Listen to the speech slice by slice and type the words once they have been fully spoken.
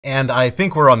And I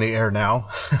think we're on the air now.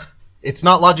 It's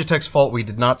not Logitech's fault we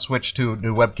did not switch to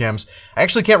new webcams. I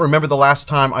actually can't remember the last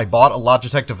time I bought a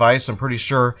Logitech device. I'm pretty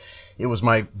sure it was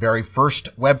my very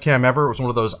first webcam ever. It was one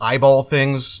of those eyeball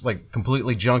things, like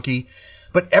completely junky.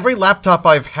 But every laptop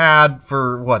I've had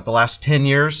for, the last 10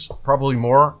 years, probably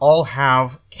more, all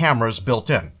have cameras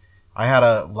built in. I had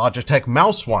a Logitech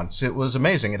mouse once. It was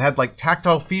amazing. It had like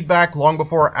tactile feedback long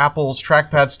before Apple's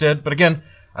trackpads did. But again,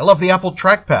 I love the Apple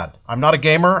trackpad. I'm not a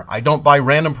gamer. I don't buy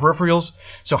random peripherals.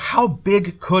 So how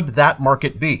big could that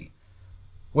market be?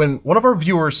 When one of our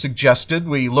viewers suggested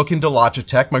we look into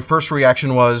Logitech, my first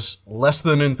reaction was less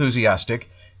than enthusiastic.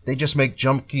 They just make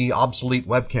junky, obsolete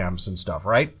webcams and stuff,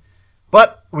 right?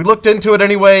 But we looked into it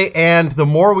anyway, and the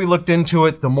more we looked into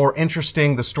it, the more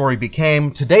interesting the story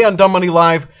became. Today on Dumb Money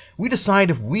Live, we decide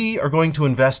if we are going to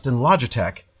invest in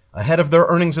Logitech ahead of their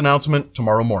earnings announcement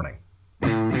tomorrow morning.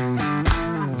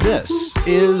 This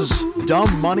is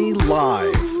Dumb Money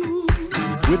Live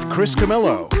with Chris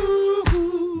Camillo,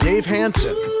 Dave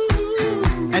Hansen,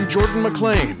 and Jordan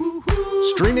McLean,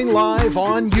 streaming live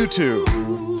on YouTube.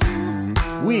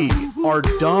 We are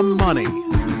Dumb Money.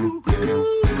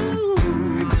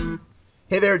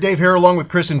 Hey there, Dave here, along with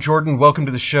Chris and Jordan. Welcome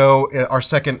to the show. Our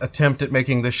second attempt at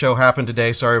making this show happen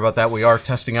today. Sorry about that. We are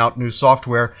testing out new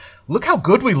software. Look how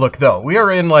good we look, though. We are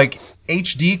in, like,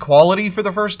 HD quality for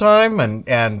the first time,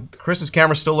 and Chris's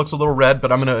camera still looks a little red,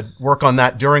 but I'm going to work on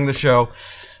that during the show.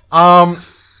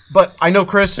 But I know,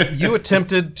 Chris, you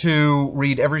attempted to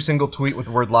read every single tweet with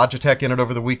the word Logitech in it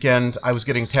over the weekend. I was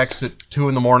getting texts at 2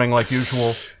 in the morning like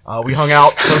usual. We hung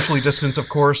out, socially distanced, of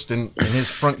course, in his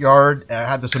front yard.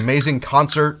 Had this amazing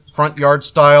concert, front yard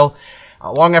style.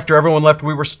 Long after everyone left,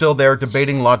 we were still there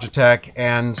debating Logitech,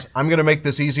 and I'm going to make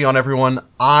this easy on everyone.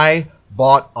 I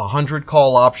bought 100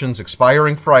 call options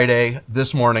expiring Friday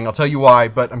this morning. I'll tell you why,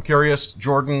 but I'm curious,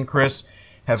 Jordan, Chris,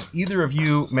 have either of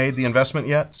you made the investment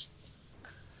yet?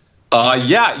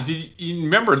 Yeah, you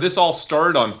remember this all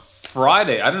started on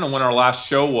Friday. I don't know when our last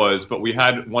show was, but we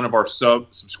had one of our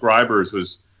subscribers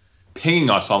was pinging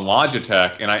us on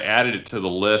Logitech, and I added it to the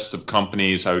list of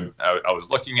companies I was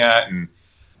looking at, and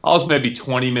I was maybe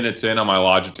 20 minutes in on my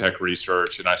Logitech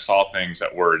research, and I saw things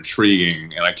that were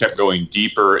intriguing, and I kept going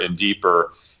deeper and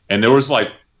deeper, and there was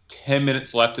like 10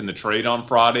 minutes left in the trade on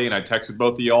Friday, and I texted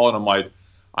both of y'all, and I'm like,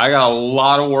 I got a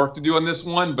lot of work to do on this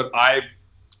one, but I'm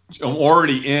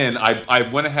already in. I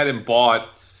went ahead and bought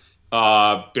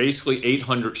basically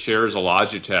 800 shares of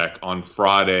Logitech on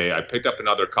Friday. I picked up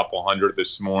another couple hundred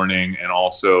this morning, and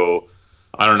also,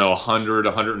 I don't know, 100,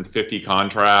 150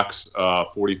 contracts,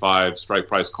 45 strike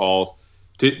price calls.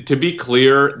 To be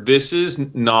clear, this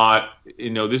is not,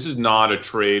 this is not a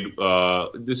trade.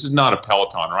 This is not a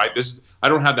Peloton, right? I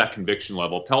don't have that conviction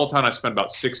level. Peloton, I spent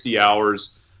about 60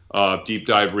 hours of deep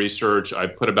dive research. I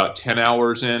put about 10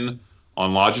 hours in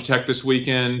on Logitech this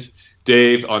weekend.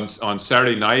 Dave, on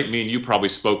Saturday night, me and you probably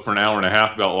spoke for an hour and a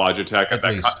half about Logitech. At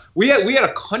least. We had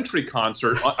a country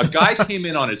concert. A guy came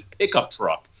in on his pickup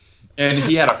truck, and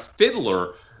he had a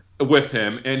fiddler with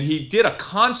him, and he did a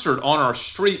concert on our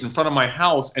street in front of my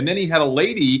house, and then he had a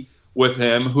lady with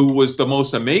him who was the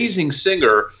most amazing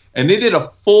singer, and they did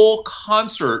a full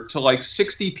concert to like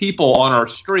 60 people on our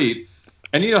street.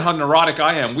 And you know how neurotic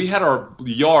I am. We had our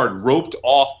yard roped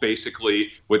off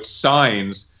basically with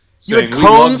signs saying, "We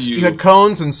love you." You had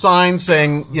cones and signs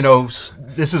saying,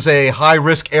 this is a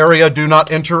high-risk area. Do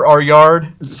not enter our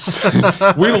yard.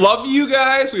 We love you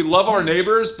guys. We love our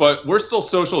neighbors, but we're still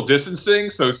social distancing,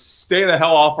 so stay the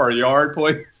hell off our yard,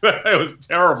 please. It was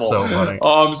terrible. So funny.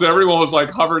 So everyone was like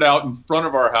hovered out in front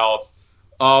of our house.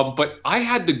 But I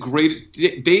had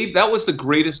Dave, that was the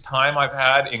greatest time I've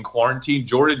had in quarantine.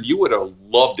 Jordan, you would have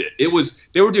loved it. They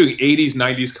were doing 80s,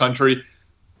 90s country.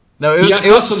 No,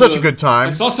 it was such a good time.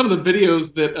 I saw some of the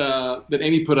videos that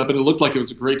Amy put up, and it looked like it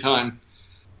was a great time.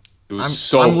 It was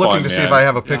so fun, I'm looking to see if I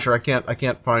have a picture. Yeah. I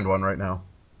can't find one right now.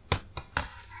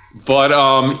 But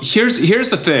here's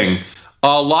the thing.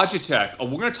 Logitech.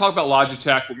 We're going to talk about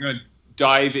Logitech. We're going to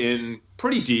dive in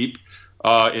pretty deep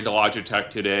into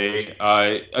Logitech today.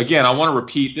 Again, I want to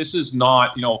repeat, this is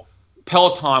not,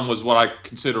 Peloton was what I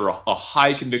consider a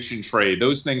high conviction trade.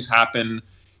 Those things happen,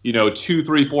 2,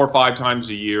 3, 4, 5 times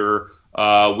a year.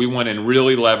 We went in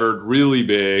really levered, really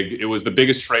big. It was the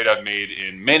biggest trade I've made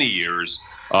in many years.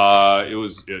 It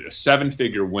was a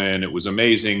 7-figure win. It was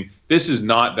amazing. This is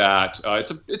not that.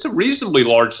 It's a reasonably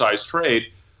large size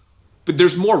trade. But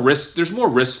there's more risk. There's more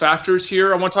risk factors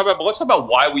here I want to talk about. But let's talk about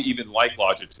why we even like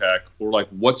Logitech, or like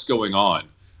what's going on.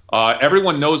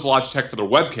 Everyone knows Logitech for their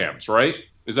webcams, right?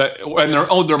 Is that, and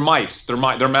they're mice. They're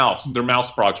mouse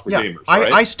products for gamers,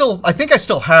 right? I think I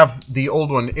still have the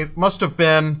old one. It must have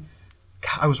been,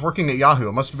 I was working at Yahoo.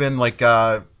 It must have been like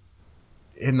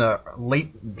in the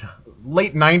late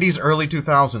 90s, early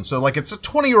 2000s. So like it's a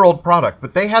 20-year-old product,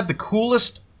 but they had the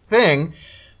coolest thing.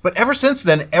 But ever since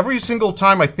then, every single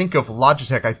time I think of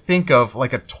Logitech, I think of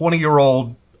like a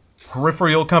 20-year-old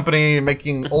peripheral company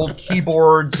making old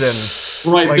keyboards and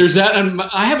right. Like, there's that, and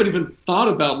I haven't even thought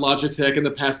about Logitech in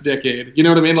the past decade. You know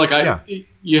what I mean? Like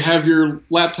you have your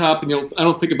laptop, and I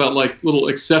don't think about like little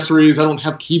accessories. I don't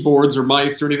have keyboards or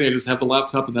mice or anything. I just have the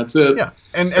laptop, and that's it. Yeah,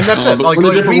 and that's it. But Like,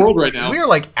 we're in a different world right now. We are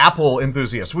like Apple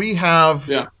enthusiasts. We have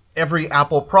every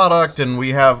Apple product, and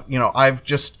we have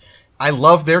I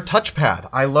love their touchpad.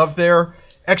 I love their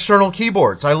external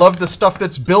keyboards. I love the stuff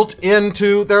that's built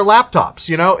into their laptops.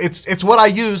 It's what I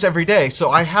use every day.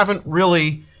 So I haven't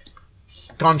really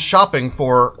gone shopping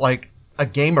for like a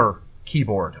gamer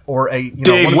keyboard or a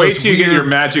Dave, one of wait those till you get your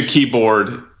Magic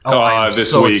Keyboard I'm this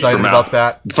so week. excited about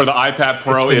that. For the iPad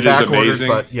Pro, It's been it is back-ordered, amazing.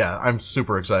 but yeah, I'm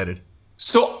super excited.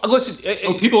 So listen,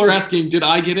 people are asking, did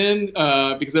I get in?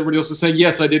 Because everybody else is saying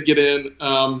yes, I did get in.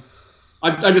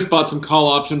 I just bought some call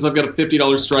options. I've got a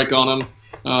 $50 strike on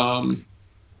them.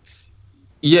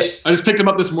 yeah, I just picked them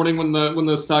up this morning when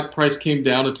the stock price came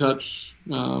down a touch.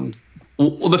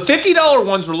 well, the $50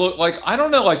 ones were like, I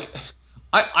don't know, like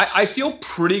I feel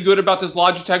pretty good about this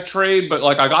Logitech trade, but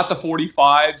like I got the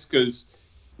 45s because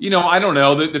I don't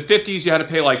know, the 50s you had to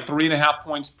pay like 3.5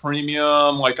 points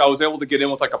premium. Like I was able to get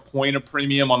in with like a point of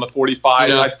premium on the 45s.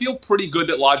 Yeah. I feel pretty good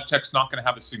that Logitech's not going to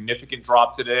have a significant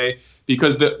drop today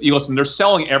because listen, they're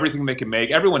selling everything they can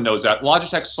make. Everyone knows that.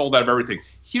 Logitech sold out of everything.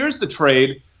 Here's the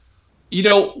trade.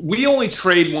 We only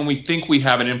trade when we think we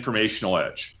have an informational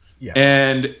edge. Yes.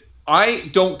 And I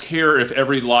don't care if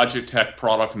every Logitech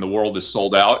product in the world is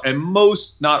sold out, and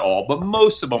most, not all, but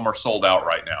most of them are sold out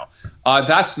right now.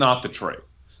 That's not the trade.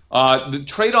 The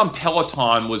trade on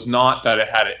Peloton was not that it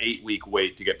had an 8-week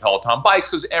wait to get Peloton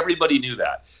bikes, because everybody knew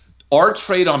that. Our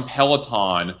trade on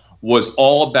Peloton was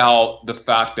all about the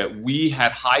fact that we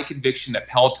had high conviction that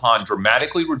Peloton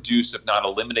dramatically reduced, if not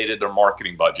eliminated, their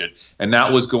marketing budget. And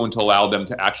that was going to allow them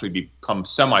to actually become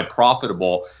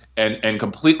semi-profitable and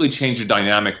completely change the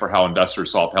dynamic for how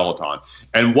investors saw Peloton.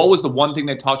 And what was the one thing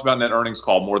they talked about in that earnings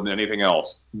call more than anything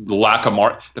else? The lack of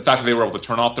the fact that they were able to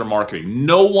turn off their marketing.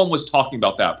 No one was talking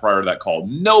about that prior to that call.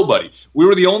 Nobody. We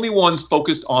were the only ones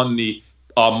focused on the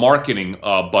marketing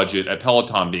budget at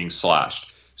Peloton being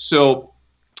slashed. So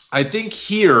I think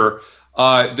here,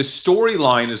 the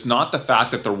storyline is not the fact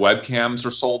that their webcams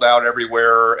are sold out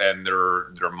everywhere and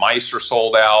their mice are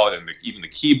sold out and even the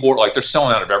keyboard, like they're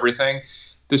selling out of everything.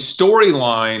 The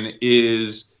storyline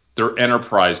is their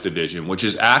enterprise division, which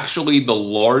is actually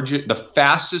the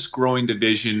fastest growing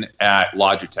division at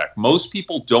Logitech. Most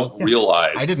people don't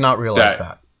realize. I did not realize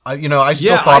that. I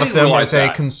still thought of them as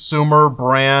a consumer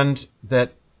brand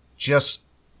that just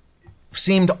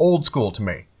seemed old school to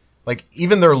me. Like,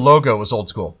 even their logo was old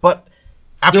school. But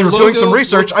after doing some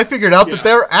research, I figured out that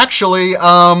they're actually,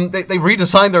 they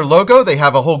redesigned their logo. They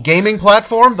have a whole gaming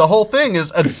platform. The whole thing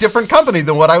is a different company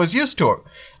than what I was used to.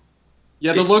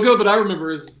 Yeah, the logo that I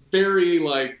remember is very,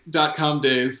 like, .com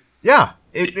days. Yeah.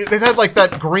 It had, like,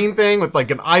 that green thing with, like,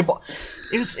 an eyeball.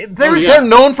 They're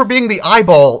known for being the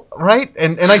eyeball, right?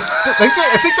 And I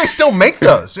think they still make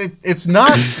those. It's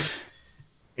not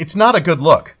a good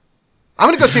look. I'm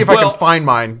going to go see if I can find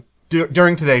mine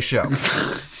during today's show.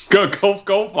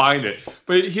 Go find it.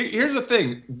 But here's the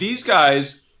thing. These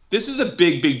guys, this is a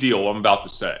big deal I'm about to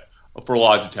say for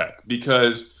Logitech,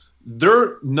 because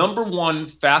their number one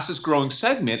fastest growing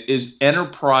segment is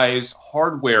enterprise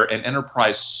hardware and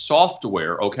enterprise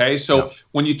software, okay? So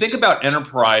when you think about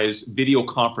enterprise video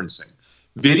conferencing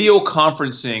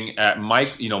at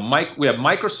we have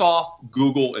Microsoft,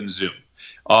 Google, and Zoom.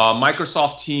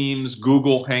 Microsoft Teams,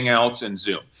 Google Hangouts, and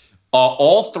Zoom.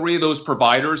 All three of those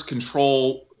providers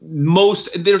control most.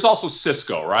 There's also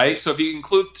Cisco, right? So if you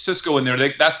include Cisco in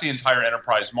there, that's the entire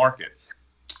enterprise market.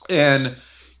 And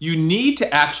you need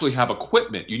to actually have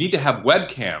equipment. You need to have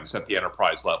webcams at the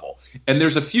enterprise level. And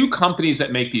there's a few companies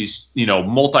that make these,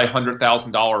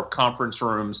 multi-$100,000 conference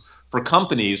rooms for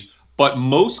companies. But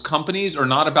most companies are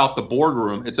not about the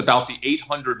boardroom. It's about the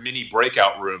 800 mini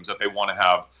breakout rooms that they want to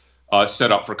have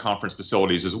set up for conference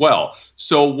facilities as well.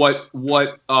 So what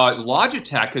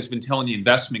Logitech has been telling the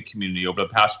investment community over the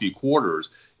past few quarters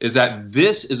is that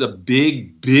this is a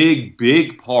big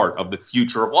part of the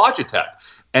future of Logitech.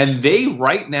 And they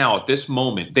right now at this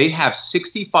moment, they have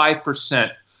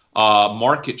 65%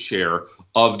 market share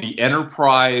of the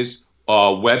enterprise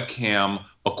webcam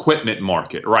equipment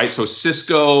market, right? So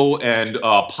Cisco and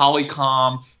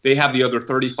Polycom, they have the other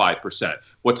 35%.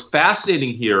 What's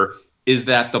fascinating here is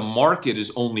that the market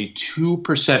is only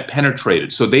 2%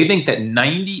 penetrated. So they think that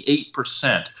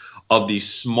 98% of the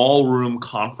small room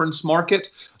conference market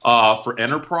for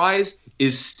enterprise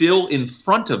is still in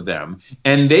front of them.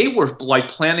 And they were like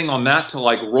planning on that to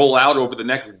like roll out over the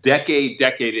next decade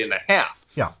and a half.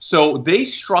 Yeah. So they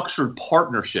structured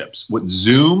partnerships with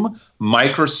Zoom,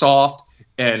 Microsoft,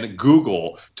 and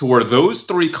Google to where those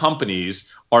three companies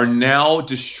are now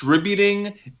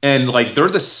distributing, and like they're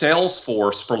the sales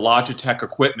force for Logitech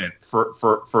equipment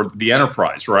for the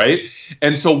enterprise, right?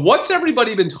 And so what's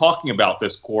everybody been talking about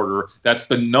this quarter that's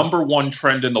the #1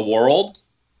 trend in the world?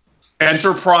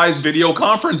 Enterprise video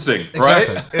conferencing,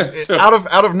 exactly. Right?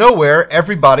 Out of nowhere,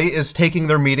 everybody is taking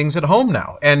their meetings at home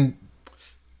now. And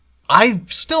I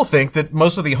still think that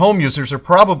most of the home users are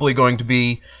probably going to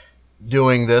be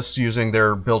doing this using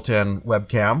their built-in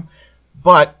webcam.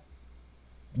 But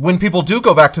when people do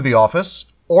go back to the office,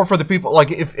 or for the people, like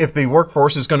if the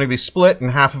workforce is going to be split and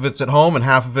half of it's at home and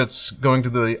half of it's going to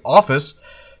the office,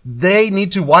 they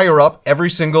need to wire up every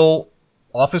single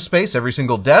office space, every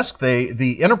single desk.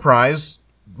 The enterprise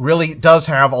really does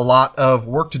have a lot of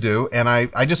work to do. And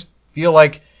I just feel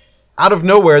like out of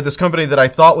nowhere, this company that I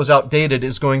thought was outdated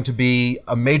is going to be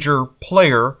a major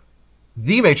player.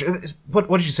 What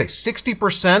did you say?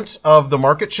 60% of the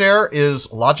market share is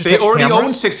Logitech. They already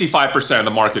cameras? own 65% of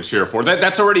the market share for that.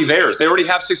 That's already theirs. They already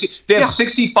have 60. They have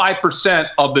 65%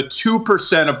 of the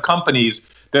 2% of companies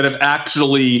that have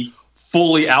actually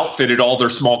fully outfitted all their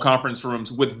small conference rooms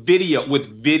with video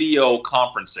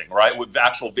conferencing, right? With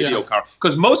actual video conference.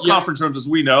 Because most conference rooms, as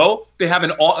we know, they have a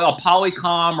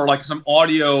Polycom or like some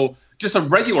audio, just a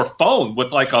regular phone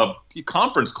with like a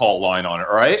conference call line on it,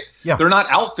 right? Yeah. They're not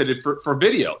outfitted for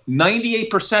video.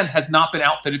 98% has not been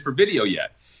outfitted for video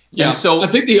yet. Yeah. And so I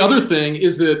think the other thing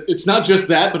is that it's not just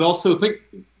that, but also think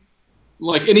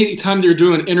like any time you're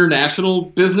doing international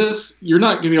business, you're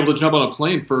not going to be able to jump on a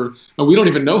plane for, we don't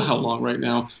even know how long right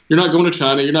now. You're not going to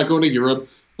China. You're not going to Europe.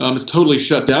 It's totally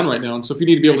shut down right now. And so if you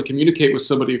need to be able to communicate with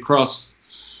somebody across,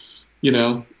 you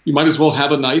might as well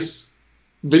have a nice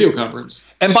video conference.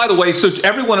 And by the way, so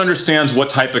everyone understands what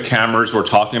type of cameras we're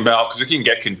talking about, because it can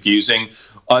get confusing.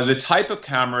 The type of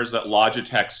cameras that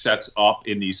Logitech sets up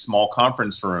in these small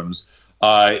conference rooms,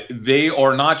 they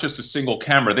are not just a single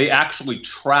camera. They actually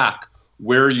track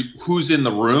who's in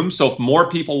the room. So if more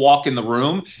people walk in the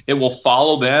room, it will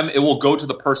follow them. It will go to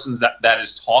the person that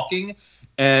is talking.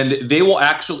 And they will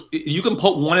actually, you can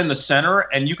put one in the center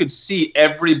and you can see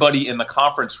everybody in the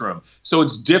conference room. So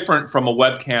it's different from a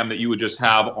webcam that you would just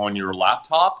have on your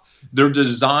laptop. They're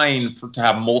designed to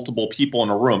have multiple people in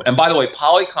a room. And by the way,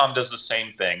 Polycom does the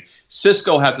same thing.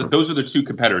 Cisco has it. Those are the two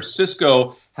competitors.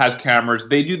 Cisco has cameras.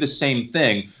 They do the same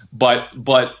thing. But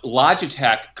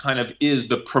Logitech kind of is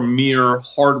the premier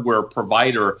hardware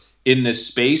provider in this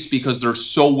space because they're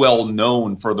so well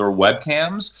known for their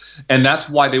webcams. And that's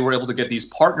why they were able to get these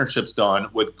partnerships done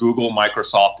with Google,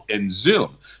 Microsoft, and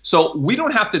Zoom. So we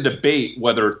don't have to debate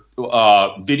whether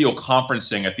video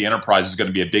conferencing at the enterprise is going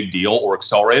to be a big deal or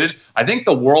accelerated. I think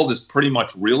the world has pretty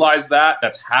much realized that.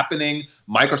 That's happening.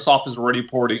 Microsoft is already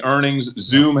reporting earnings.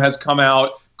 Zoom has come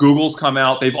out. Google's come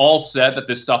out. They've all said that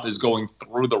this stuff is going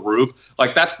through the roof.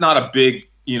 Like, that's not a big,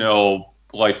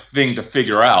 thing to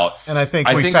figure out. And I think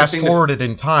we fast forwarded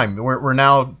in time. We're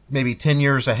now maybe 10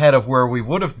 years ahead of where we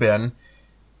would have been,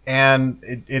 and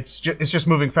it's just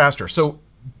moving faster. So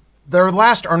their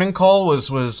last earning call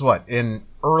was what, in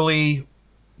early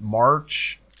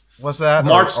March? Was that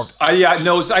March?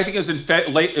 I think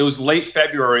it was late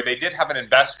February. They did have an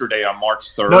investor day on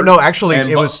March 3rd. No, actually,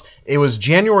 it was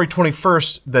January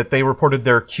 21st that they reported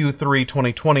their Q3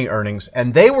 2020 earnings,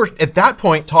 and they were at that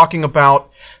point talking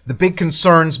about the big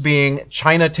concerns being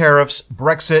China tariffs,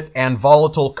 Brexit, and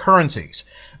volatile currencies.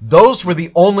 Those were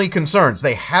the only concerns.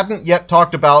 They hadn't yet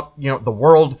talked about the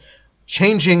world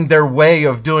changing their way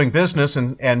of doing business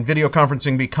and video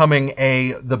conferencing becoming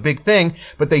the big thing.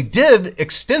 But they did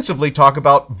extensively talk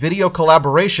about video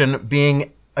collaboration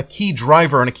being a key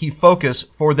driver and a key focus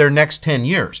for their next 10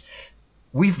 years.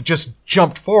 We've just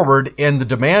jumped forward in the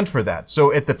demand for that.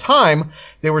 So at the time,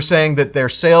 they were saying that their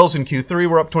sales in Q3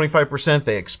 were up 25%.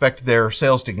 They expect their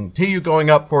sales to continue going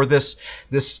up for this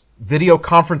video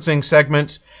conferencing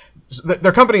segment.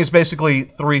 Their company is basically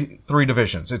three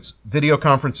divisions. It's video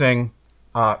conferencing,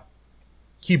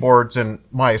 keyboards and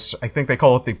mice. I think they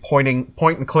call it the point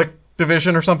and click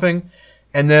division or something.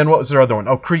 And then what was their other one?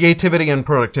 Oh, creativity and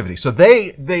productivity. So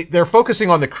they're focusing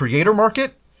on the creator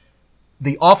market,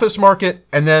 the office market,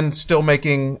 and then still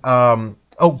making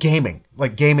Oh, gaming,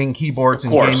 like gaming keyboards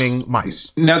and gaming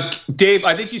mice. Now, Dave,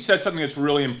 I think you said something that's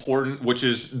really important, which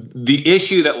is the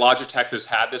issue that Logitech has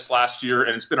had this last year,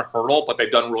 and it's been a hurdle, but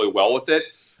they've done really well with it,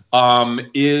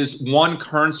 is one,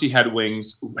 currency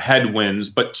headwinds,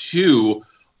 but two,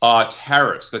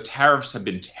 tariffs. The tariffs have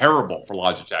been terrible for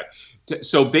Logitech.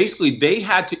 So basically, they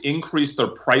had to increase their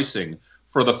pricing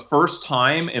for the first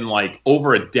time in like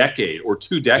over a decade or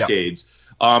 2 decades. Yep.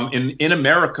 In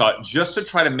America, just to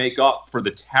try to make up for the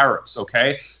tariffs,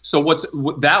 okay? So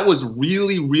that was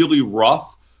really, really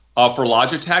rough for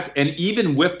Logitech. And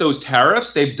even with those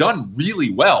tariffs, they've done really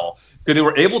well because they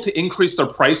were able to increase their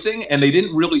pricing and they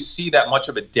didn't really see that much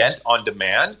of a dent on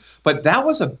demand. But that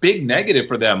was a big negative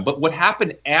for them. But what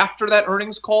happened after that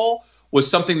earnings call was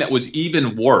something that was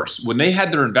even worse. When they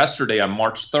had their investor day on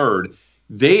March 3rd,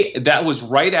 that was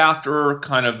right after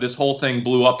kind of this whole thing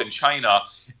blew up in China,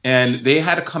 and they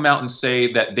had to come out and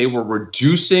say that they were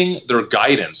reducing their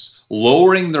guidance,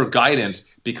 lowering their guidance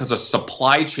because of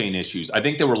supply chain issues. I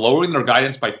think they were lowering their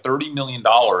guidance by $30 million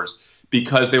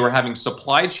because they were having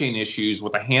supply chain issues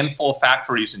with a handful of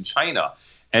factories in China.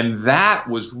 And that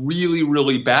was really,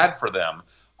 really bad for them.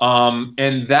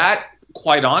 And that,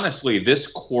 quite honestly, this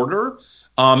quarter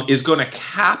is going to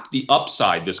cap the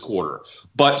upside this quarter.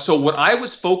 But so what I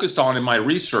was focused on in my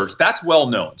research, that's well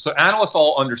known. So analysts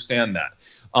all understand that.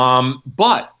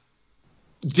 But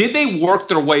did they work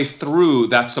their way through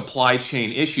that supply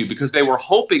chain issue? Because they were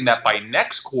hoping that by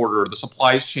next quarter, the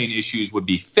supply chain issues would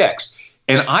be fixed.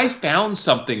 And I found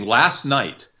something last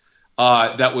night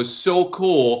that was so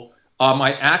cool.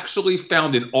 I actually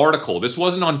found an article. This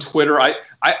wasn't on Twitter. I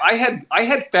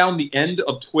had found the end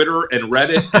of Twitter and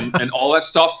Reddit and all that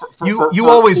stuff. You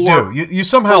always do. You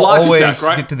somehow Logitech, always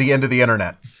right? Get to the end of the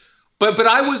internet. But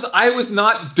I was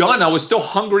not done. I was still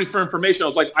hungry for information. I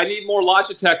was like, I need more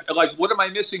Logitech. Like, what am I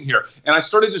missing here? And I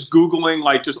started just Googling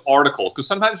like just articles, because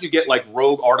sometimes you get like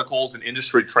rogue articles in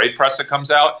industry trade press that comes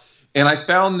out. And I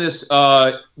found this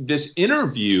this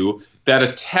interview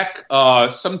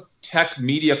that some tech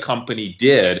media company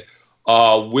did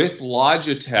with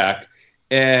Logitech.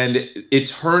 And it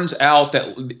turns out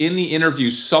that in the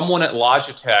interview, someone at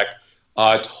Logitech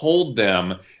told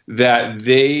them that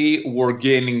they were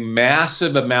gaining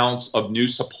massive amounts of new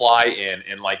supply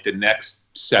in like the next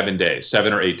 7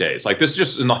 or 8 days. Like this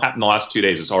just happened in the last 2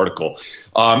 days, this article.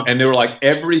 And they were like,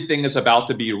 everything is about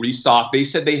to be restocked. They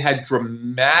said they had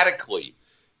dramatically,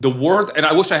 and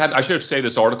I wish I should have saved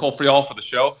this article for y'all for the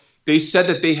show. They said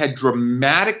that they had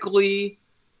dramatically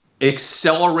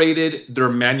accelerated their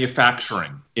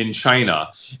manufacturing in China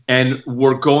and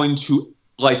were going to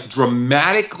like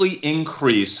dramatically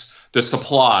increase the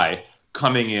supply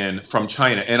coming in from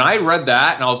China. And I read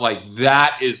that and I was like,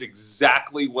 that is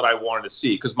exactly what I wanted to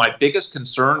see. Because my biggest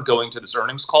concern going to this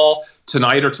earnings call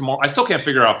tonight or tomorrow, I still can't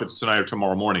figure out if it's tonight or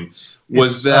tomorrow morning,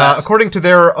 was that according to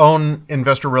their own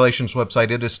investor relations website,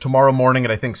 it is tomorrow morning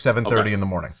at I think 7:30 in the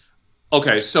morning.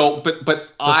 Okay, so but it's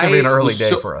gonna be an early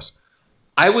day for us.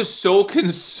 I was so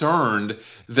concerned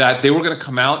that they were going to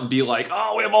come out and be like,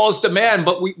 oh, we have all this demand,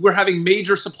 but we're having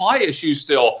major supply issues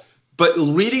still. But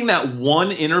reading that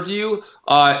one interview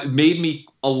made me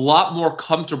a lot more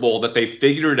comfortable that they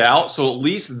figured it out. So at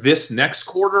least this next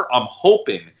quarter, I'm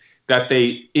hoping that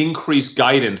they increase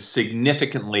guidance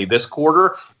significantly this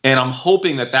quarter. And I'm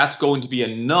hoping that that's going to be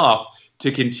enough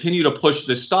to continue to push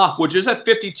the stock, which is at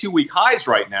 52-week highs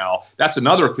right now. That's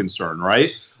another concern,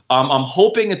 right? I'm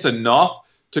hoping it's enough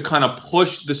to kind of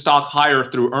push the stock higher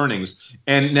through earnings.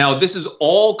 And now this is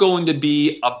all going to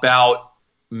be about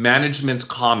management's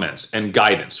comments and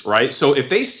guidance, right? So if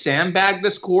they sandbag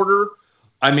this quarter,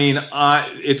 I mean,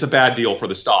 it's a bad deal for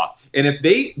the stock. And if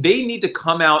they need to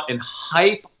come out and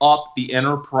hype up the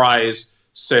enterprise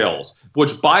sales,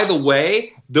 which, by the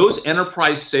way, those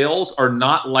enterprise sales are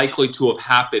not likely to have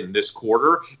happened this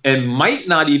quarter and might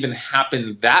not even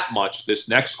happen that much this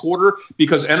next quarter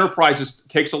because enterprises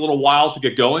takes a little while to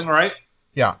get going, right?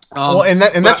 Yeah. Well, and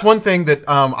that's one thing that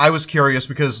I was curious,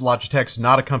 because Logitech's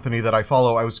not a company that I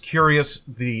follow. I was curious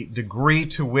the degree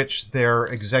to which their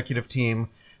executive team,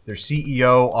 their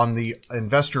CEO on the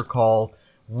investor call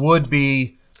would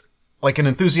be like an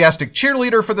enthusiastic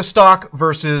cheerleader for the stock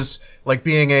versus like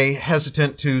being a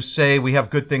hesitant to say we have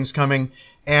good things coming.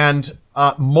 And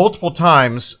multiple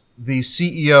times the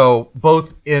CEO,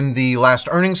 both in the last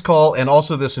earnings call and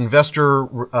also this investor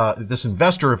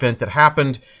event that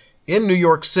happened in New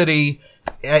York City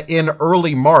in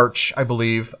early March, I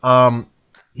believe,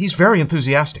 he's very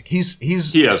enthusiastic. He's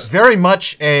very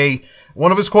much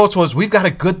one of his quotes was, "We've got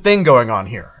a good thing going on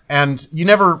here." And you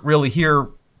never really hear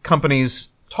companies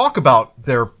talk about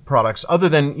their products other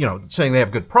than, you know, saying they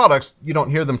have good products. You don't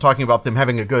hear them talking about them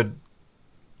having a good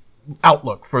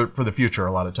outlook for the future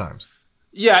a lot of times.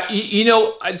 Yeah, you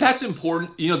know, that's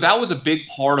important. You know, that was a big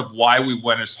part of why we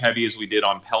went as heavy as we did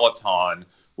on Peloton,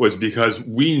 was because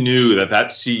we knew that that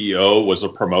CEO was a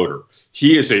promoter.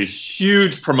 He is a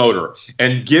huge promoter.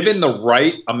 And given the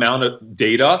right amount of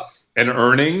data and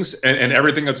earnings and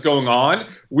everything that's going on,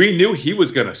 we knew he was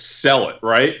going to sell it,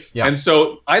 right? Yeah. And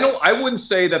so I wouldn't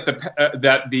say that the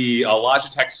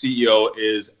Logitech CEO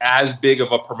is as big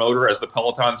of a promoter as the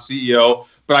Peloton CEO,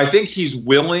 but I think he's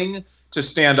willing to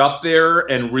stand up there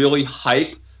and really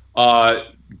hype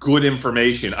good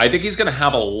information. I think he's going to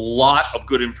have a lot of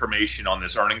good information on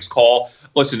this earnings call.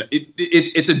 Listen,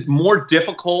 it's a more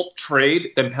difficult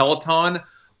trade than Peloton,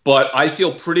 but I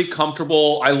feel pretty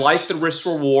comfortable. I like the risk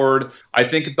reward. I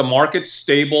think if the market's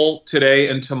stable today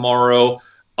and tomorrow,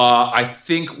 I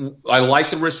think I like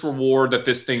the risk reward that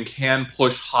this thing can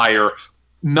push higher,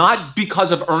 not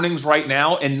because of earnings right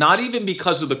now and not even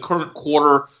because of the current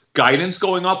quarter guidance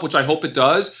going up, which I hope it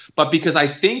does, but because I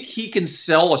think he can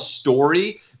sell a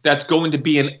story that's going to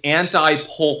be an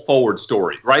anti-pull forward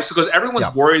story, right? So because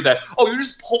everyone's worried that, oh, you're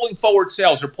just pulling forward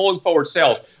sales, you're pulling forward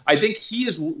sales. I think he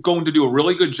is going to do a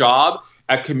really good job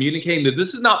at communicating that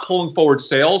this is not pulling forward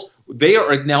sales. They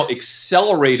are now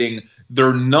accelerating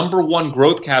their number one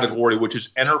growth category, which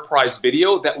is enterprise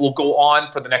video, that will go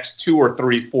on for the next 2 or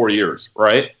 3, 4 years,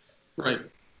 right? Right.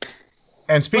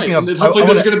 And speaking of, and hopefully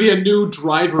there's going to be a new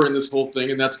driver in this whole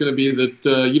thing, and that's going to be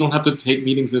that you don't have to take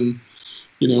meetings in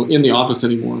the office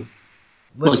anymore.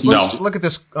 Let's look at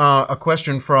this. A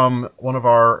question from one of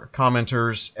our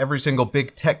commenters: every single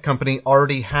big tech company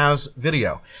already has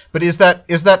video, but is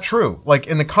that true? Like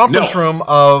in the conference room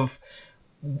of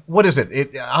what is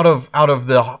it? Out of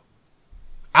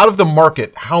the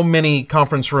market, how many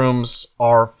conference rooms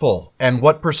are full, and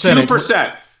what percentage?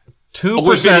 2%.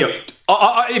 2%.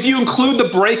 If you include the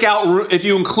breakout room, if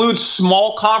you include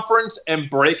small conference and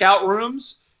breakout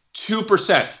rooms,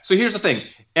 2%. So here's the thing.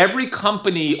 Every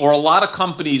company, or a lot of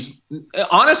companies,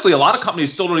 honestly, a lot of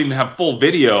companies still don't even have full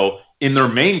video in their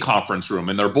main conference room,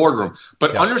 in their boardroom.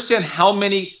 But understand how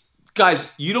many, guys,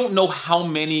 you don't know how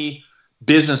many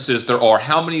businesses there are,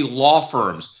 how many law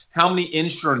firms, how many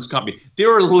insurance companies.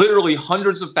 There are literally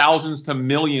hundreds of thousands to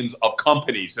millions of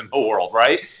companies in the world,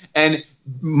 right? And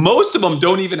most of them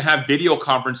don't even have video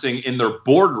conferencing in their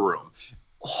boardroom.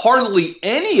 Hardly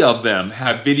any of them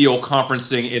have video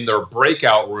conferencing in their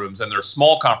breakout rooms and their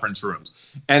small conference rooms.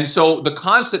 And so the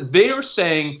concept, they are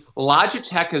saying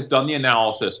Logitech has done the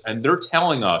analysis, and they're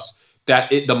telling us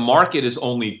that the market is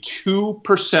only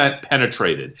 2%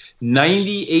 penetrated.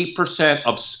 98%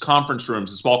 of conference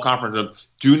rooms and small conference rooms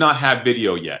do not have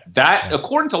video yet. That,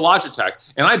 according to Logitech,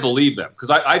 and I believe them, because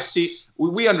I've seen,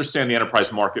 we understand the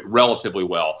enterprise market relatively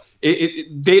well.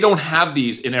 They don't have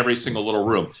these in every single little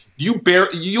room.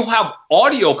 You'll have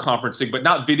audio conferencing, but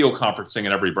not video conferencing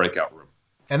in every breakout room.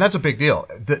 And that's a big deal.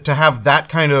 To have that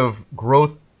kind of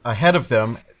growth ahead of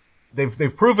them,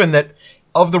 they've proven that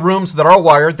of the rooms that are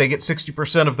wired, they get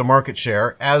 60% of the market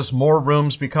share. As more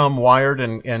rooms become wired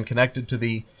and connected to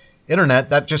the internet,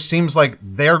 that just seems like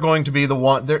they're going to be the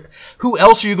one. Who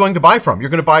else are you going to buy from?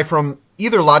 You're going to buy from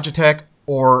either Logitech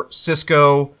or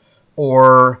Cisco,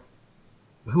 or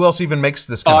who else even makes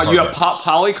this kind of you have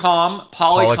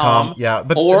Polycom, yeah.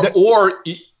 But or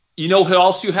you know who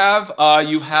else you have?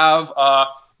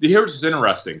 Here's what's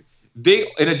interesting.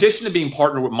 They, in addition to being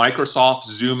partnered with Microsoft,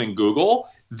 Zoom, and Google,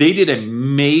 they did a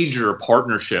major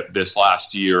partnership this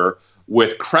last year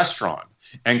with Crestron.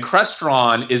 And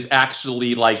Crestron is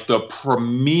actually like the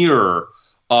premier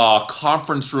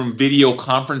conference room video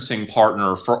conferencing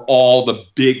partner for all the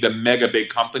mega big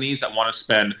companies that want to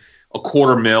spend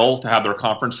 $250,000 to have their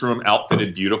conference room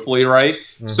outfitted beautifully, right?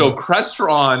 Mm-hmm. So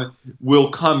Crestron will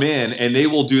come in and they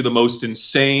will do the most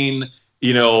insane,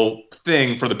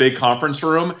 thing for the big conference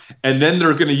room, and then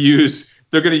they're going to use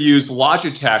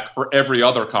Logitech for every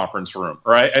other conference room,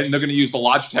 right? And they're going to use the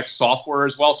Logitech software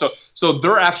as well. So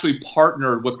they're actually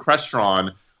partnered with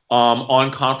Crestron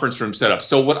on conference room setup.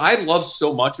 So what I love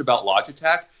so much about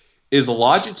Logitech is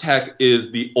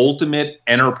the ultimate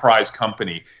enterprise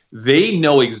company. They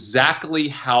know exactly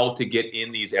how to get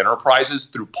in these enterprises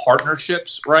through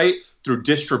partnerships, right? Through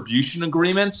distribution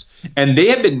agreements. And they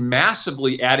have been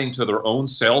massively adding to their own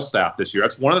sales staff this year.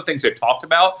 That's one of the things they've talked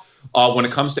about when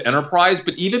it comes to enterprise.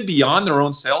 But even beyond their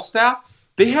own sales staff,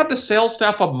 they have the sales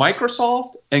staff of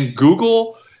Microsoft and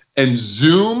Google and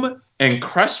Zoom and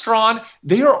Crestron.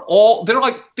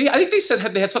 I think they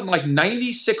said they had something like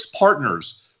 96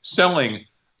 partners selling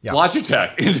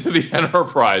Logitech into the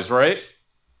enterprise, right?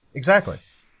 Exactly.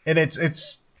 And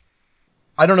it's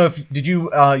I don't know if did you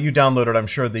you downloaded, I'm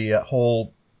sure, the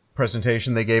whole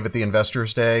presentation they gave at the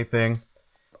Investors Day thing.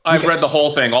 I've read the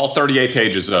whole thing, all 38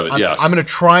 pages of it, yes. I'm going to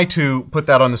try to put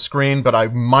that on the screen, but I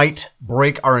might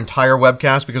break our entire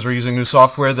webcast because we're using new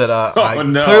software that I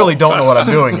clearly don't know what I'm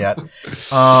doing yet.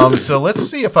 So let's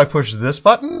see if I push this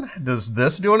button. Does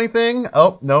this do anything?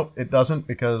 Oh, nope, it doesn't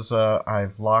because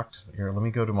I've locked. Here, let me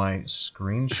go to my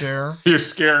screen share. You're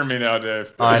scaring me now,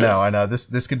 Dave. I know.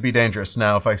 This could be dangerous.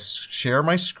 Now, if I share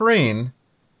my screen,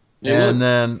 and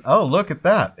then, oh, look at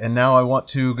that. And now I want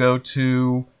to go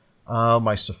to...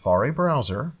 my Safari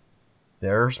browser.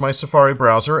 There's my Safari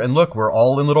browser. And look, we're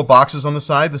all in little boxes on the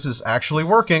side. This is actually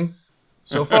working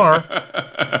so far.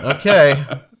 Okay.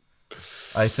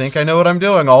 I think I know what I'm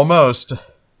doing, almost.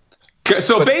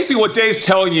 So basically what Dave's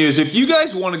telling you is if you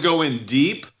guys want to go in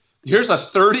deep, here's a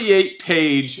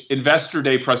 38-page Investor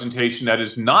Day presentation that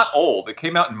is not old. It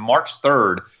came out in March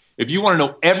 3rd. If you want to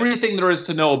know everything there is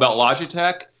to know about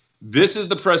Logitech, this is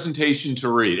the presentation to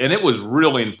read. And it was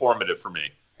really informative for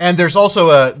me. And there's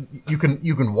also you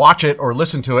can watch it or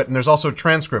listen to it, and there's also a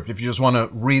transcript if you just want to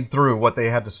read through what they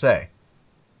had to say.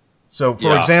 So,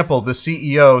 for example, the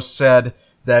CEO said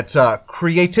that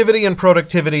creativity and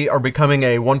productivity are becoming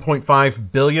a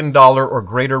 $1.5 billion or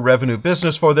greater revenue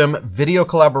business for them. Video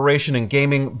collaboration and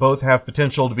gaming both have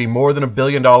potential to be more than $1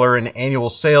 billion in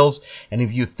annual sales. And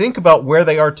if you think about where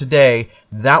they are today,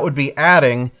 that would be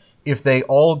adding... If they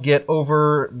all get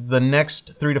over the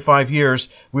next 3 to 5 years,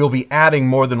 we'll be adding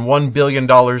more than $1 billion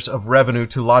of revenue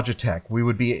to Logitech. We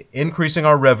would be increasing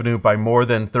our revenue by more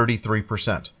than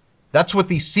 33%. That's what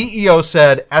the CEO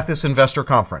said at this investor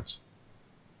conference.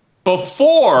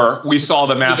 Before we saw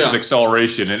the massive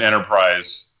acceleration in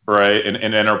enterprise, right,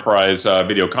 in enterprise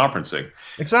video conferencing.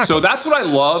 Exactly. So that's what I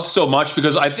love so much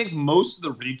because I think most of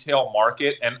the retail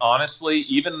market, and honestly,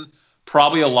 even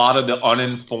probably a lot of the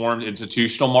uninformed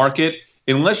institutional market,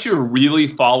 unless you're really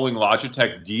following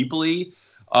Logitech deeply,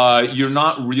 you're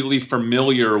not really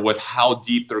familiar with how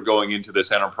deep they're going into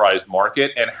this enterprise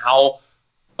market and how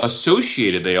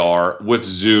associated they are with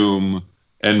Zoom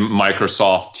and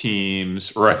Microsoft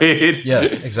Teams, right?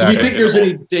 Yes, exactly. Do you think there's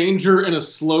any danger in a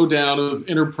slowdown of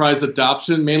enterprise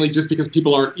adoption, mainly just because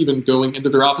people aren't even going into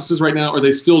their offices right now? Are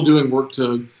they still doing work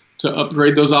to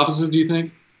upgrade those offices, do you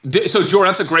think? So,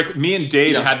 Jordan, that's a great... Me and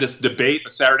Dave had this debate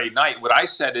Saturday night. What I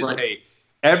said is, hey,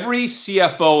 every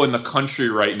CFO in the country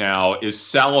right now is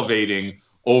salivating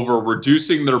over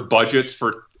reducing their budgets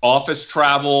for office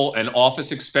travel and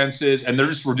office expenses, and they're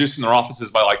just reducing their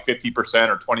offices by like 50%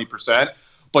 or 20%.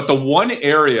 But the one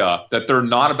area that they're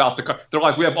not about to cut... They're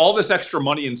like, we have all this extra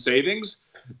money in savings,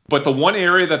 but the one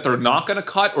area that they're not going to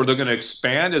cut or they're going to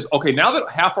expand is, okay, now that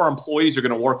half our employees are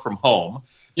going to work from home,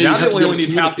 now that we only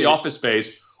need half the office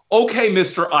space... Okay,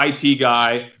 Mr. IT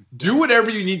guy, do whatever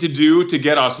you need to do to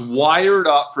get us wired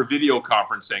up for video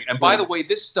conferencing. And by the way,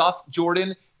 this stuff,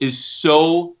 Jordan, is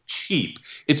so cheap.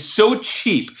 It's so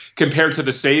cheap compared to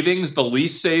the savings, the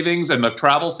lease savings, and the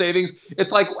travel savings.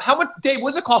 It's like, how much, Dave, what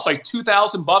does it cost? Like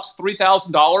 $2,000,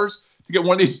 $3,000 to get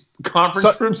one of these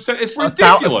conference rooms? It's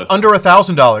ridiculous. Under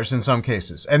 $1,000 in some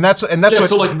cases. And that's what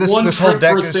so like this whole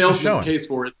deck is showing. Pays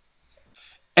for it.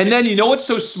 And then you know what's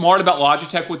so smart about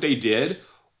Logitech, what they did?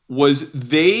 Was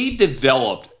they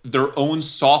developed their own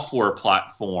software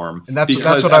platform. And that's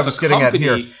what I was getting at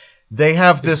here. They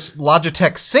have this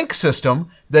Logitech Sync system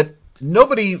that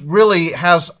nobody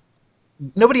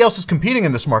else is competing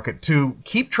in this market to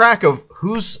keep track of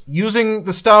who's using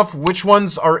the stuff, which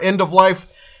ones are end of life.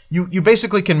 You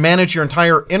basically can manage your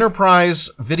entire enterprise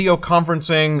video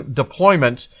conferencing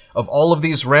deployment of all of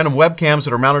these random webcams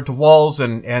that are mounted to walls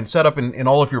and set up in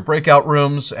all of your breakout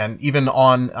rooms and even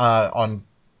on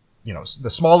the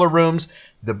smaller rooms,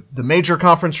 the major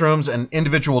conference rooms, and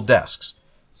individual desks.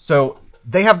 So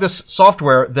they have this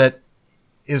software that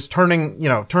is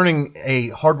turning a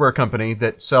hardware company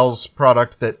that sells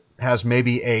product that has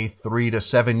maybe a 3 to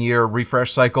 7 year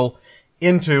refresh cycle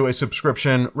into a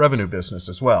subscription revenue business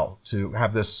as well, to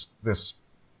have this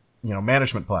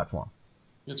management platform.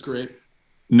 That's great.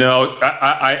 No,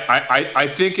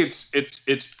 I think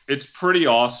it's pretty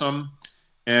awesome,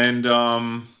 and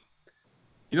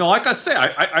like I say,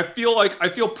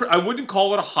 I wouldn't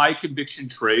call it a high conviction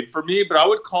trade for me, but I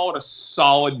would call it a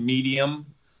solid medium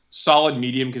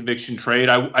conviction trade.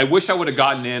 I wish I would have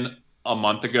gotten in a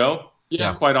month ago.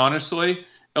 Yeah, quite honestly,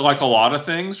 like a lot of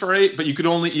things, right? But you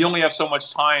only have so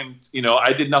much time.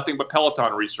 I did nothing but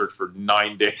Peloton research for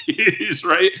 9 days,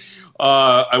 right?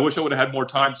 I wish I would have had more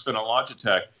time spent on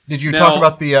Logitech. Did you talk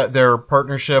about their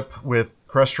partnership with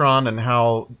Crestron and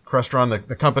how Crestron,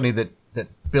 the company that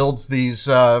builds these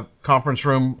conference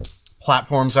room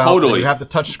platforms out. Totally. Where you have the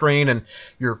touch screen and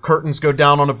your curtains go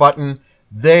down on a button.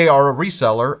 They are a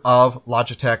reseller of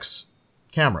Logitech's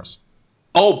cameras.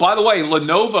 Oh, by the way,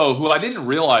 Lenovo, who I didn't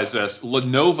realize this,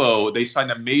 Lenovo, they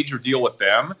signed a major deal with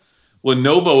them.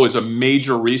 Lenovo is a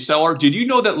major reseller. Did you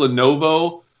know that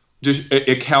Lenovo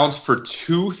accounts for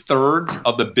 2/3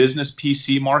 of the business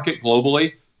PC market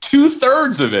globally?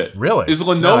 2/3 of it Really? is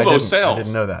Lenovo No, sales. I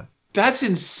didn't know that. That's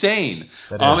insane.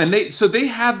 That is. And they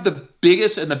have the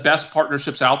biggest and the best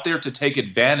partnerships out there to take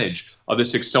advantage of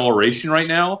this acceleration right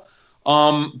now.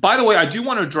 By the way, I do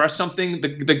want to address something.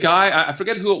 The guy, I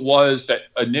forget who it was that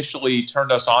initially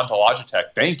turned us on to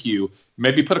Logitech. Thank you.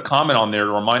 Maybe put a comment on there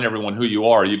to remind everyone who you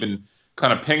are. You've been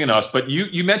kind of pinging us, but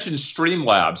you mentioned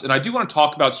Streamlabs, and I do want to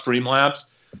talk about Streamlabs.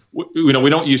 We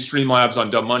don't use Streamlabs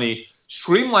on Dumb Money.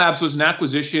 Streamlabs was an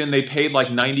acquisition. They paid like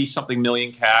 90-something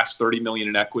million cash, 30 million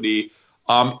in equity.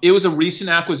 It was a recent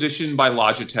acquisition by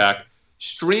Logitech.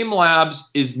 Streamlabs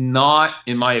is not,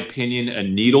 in my opinion, a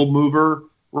needle mover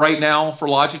right now for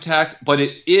Logitech, but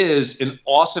it is an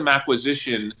awesome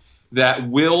acquisition that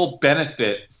will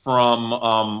benefit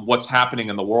from what's happening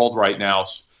in the world right now.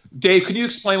 Dave, can you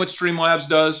explain what Streamlabs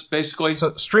does, basically?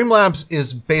 So Streamlabs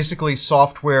is basically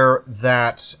software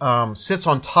that sits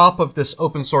on top of this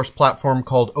open source platform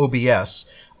called OBS,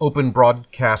 Open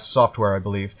Broadcast Software, I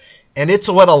believe. And it's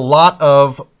what a lot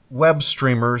of web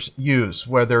streamers use,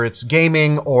 whether it's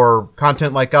gaming or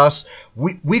content like us.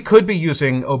 We could be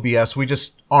using OBS, we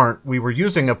just aren't. We were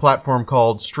using a platform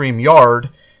called StreamYard,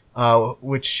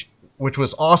 which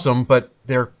was awesome, but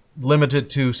they're limited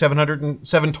to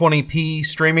 720p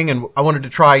streaming, and I wanted to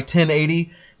try 1080.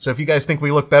 So if you guys think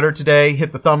we look better today,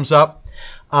 hit the thumbs up.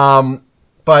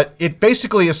 But it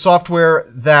basically is software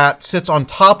that sits on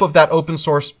top of that open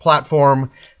source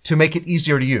platform to make it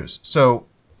easier to use. So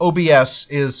OBS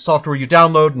is software you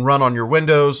download and run on your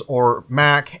Windows or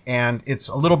Mac, and it's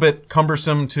a little bit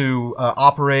cumbersome to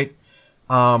operate.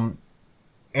 And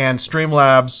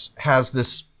Streamlabs has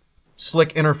this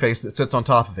slick interface that sits on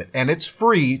top of it, and it's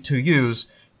free to use.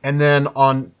 And then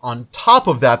on top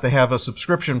of that, they have a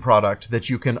subscription product that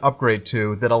you can upgrade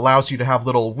to that allows you to have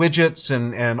little widgets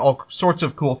and all sorts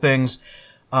of cool things.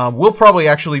 We'll probably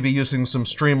actually be using some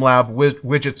Streamlab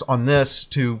widgets on this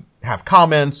to have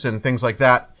comments and things like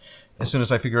that as soon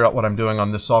as I figure out what I'm doing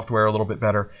on this software a little bit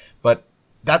better. But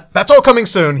that's all coming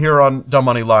soon here on Dumb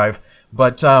Money Live.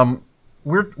 But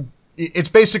it's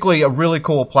basically a really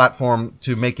cool platform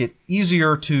to make it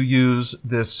easier to use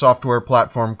this software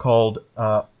platform called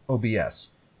OBS.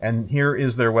 And here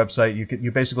is their website.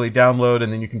 You basically download,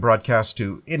 and then you can broadcast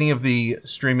to any of the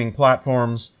streaming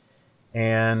platforms.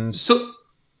 And so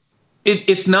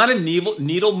it's not a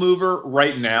needle mover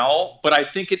right now, but I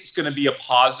think it's going to be a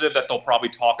positive that they'll probably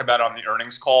talk about on the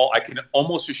earnings call. I can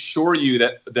almost assure you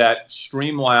that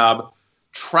Streamlab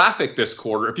traffic this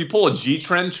quarter, if you pull a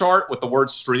G-Trend chart with the word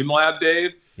Streamlab,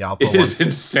 Dave, yeah, it is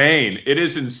insane. It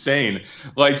is insane.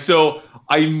 Like, so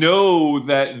I know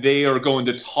that they are going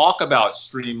to talk about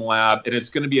Streamlab, and it's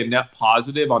going to be a net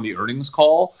positive on the earnings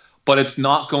call, but it's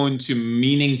not going to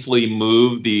meaningfully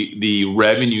move the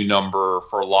revenue number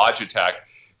for Logitech.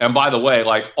 And by the way,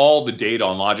 like all the data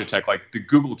on Logitech, like the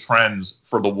Google Trends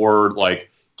for the word like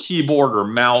keyboard or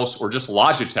mouse or just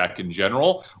Logitech in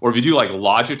general, or if you do like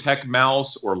Logitech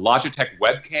mouse or Logitech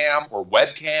webcam or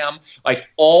webcam, like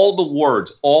all the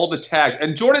words, all the tags,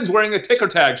 and Jordan's wearing a ticker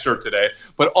tag shirt today,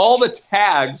 but all the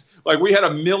tags, like we had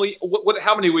a million,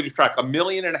 how many would you track? 1.5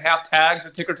 million tags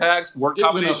of ticker tags, word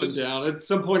combinations? It went up and down. At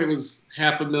some point it was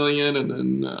 500,000, and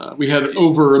then we had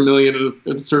over 1 million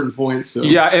at a certain point. So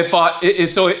yeah, if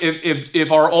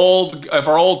our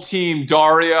old team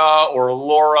Daria or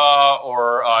Laura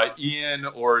or Ian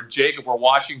or Jacob were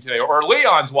watching today, or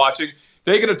Leon's watching,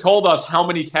 they could have told us how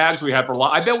many tags we had for.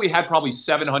 I bet we had probably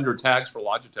 700 tags for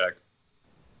Logitech.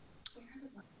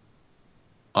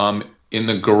 In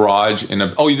the garage,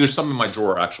 there's some in my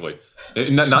drawer actually,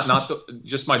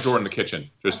 just my drawer in the kitchen.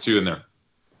 There's 2 in there.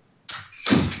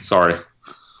 Sorry.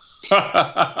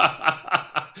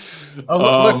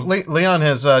 Look, Leon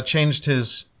has changed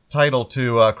his title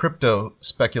to crypto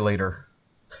speculator.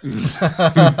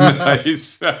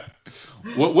 Nice.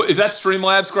 What is that?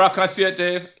 Streamlabs graph? Can I see it,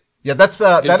 Dave? Yeah, that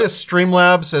is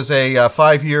Streamlabs as a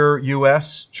 5-year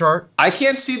US chart. I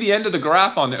can't see the end of the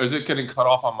graph on there. Is it getting cut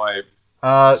off on my?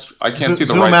 I can't see the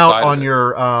zoom right out side on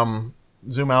your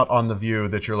zoom out on the view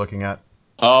that you're looking at.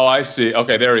 Oh, I see.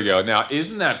 Okay, there we go. Now,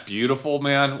 isn't that beautiful,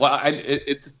 man? Well,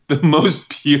 it's the most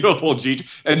beautiful G.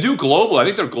 And do global. I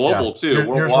think they're global too. Here's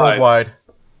worldwide. worldwide.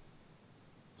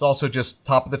 It's also just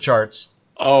top of the charts.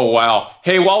 Oh wow!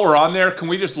 Hey, while we're on there, can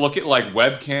we just look at like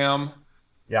webcam?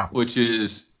 Yeah. Which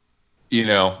is,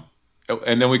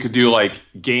 and then we could do like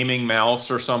gaming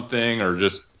mouse or something, or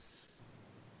just.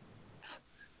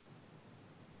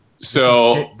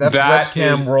 So that's that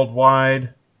webcam worldwide. You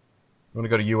want to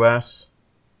go to US?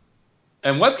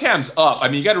 And webcam's up. I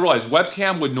mean, you got to realize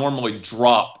webcam would normally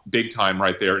drop big time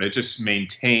right there, and it just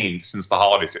maintained since the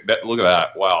holidays. Look at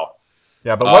that! Wow.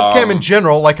 Yeah, but webcam in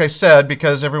general, like I said,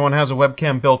 because everyone has a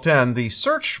webcam built in, the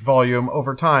search volume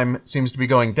over time seems to be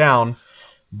going down.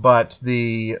 But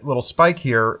the little spike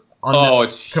here,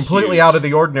 it's completely huge. out of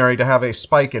the ordinary to have a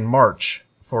spike in March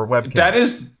for webcam. That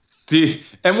is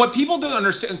and what people don't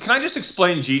understand. Can I just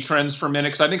explain G trends for a minute?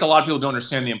 Because I think a lot of people don't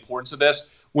understand the importance of this.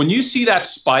 When you see that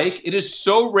spike, it is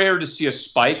so rare to see a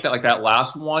spike that, like that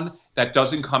last one, that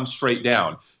doesn't come straight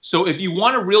down. So if you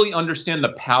want to really understand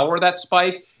the power of that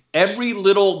spike, every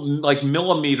little like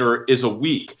millimeter is a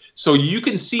week. So you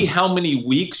can see how many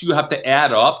weeks you have to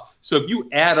add up. So if you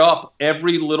add up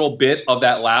every little bit of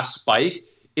that last spike,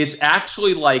 it's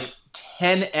actually like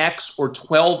 10x or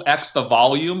 12x the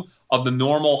volume of the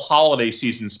normal holiday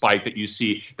season spike that you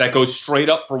see that goes straight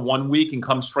up for 1 week and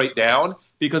comes straight down,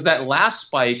 because that last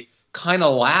spike kind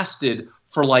of lasted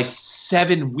for like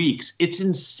 7 weeks. It's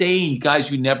insane, guys.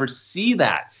 You never see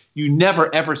that. You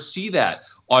never ever see that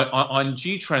on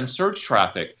G-Trend search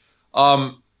traffic.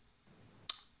 I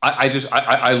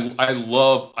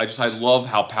love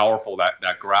how powerful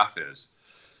that graph is.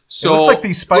 So it looks like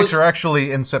these spikes are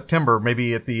actually in September,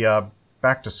 maybe at the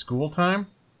back to school time.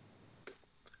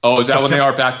 Oh, is that when they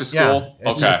are back to school? Yeah,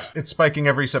 okay. It's spiking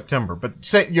every September. But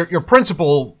say your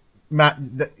principal,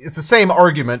 it's the same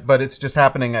argument, but it's just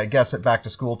happening, I guess, at back to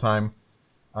school time.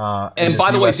 And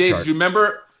by the way, Dave, do you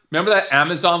remember that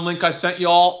Amazon link I sent you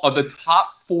all of the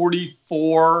top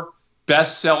 44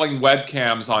 best-selling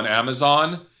webcams on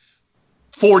Amazon?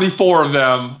 44 of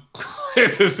them.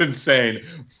 This is insane.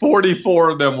 44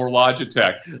 of them were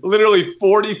Logitech. Literally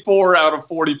 44 out of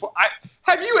 44.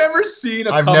 Have you ever seen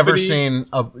a company? I've never seen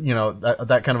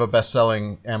that kind of a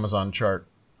best-selling Amazon chart.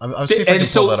 I'll see if I can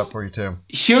pull that up for you too.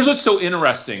 Here's what's so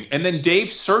interesting. And then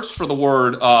Dave searched for the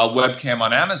word webcam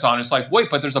on Amazon. It's like, wait,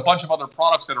 but there's a bunch of other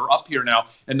products that are up here now.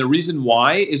 And the reason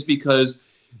why is because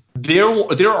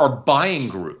there are buying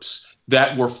groups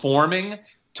that were forming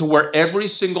to where every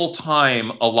single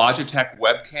time a Logitech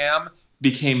webcam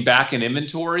became back in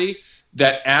inventory,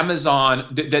 that Amazon,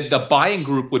 that the buying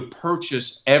group would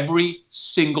purchase every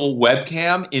single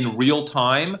webcam in real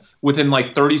time. Within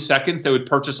like 30 seconds, they would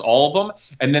purchase all of them,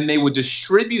 and then they would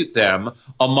distribute them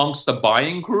amongst the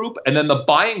buying group. And then the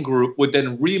buying group would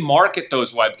then remarket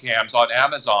those webcams on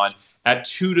Amazon at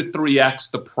 2 to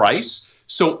 3x the price.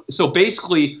 So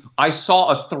basically, I saw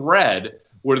a thread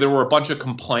where there were a bunch of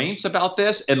complaints about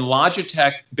this, and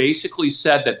Logitech basically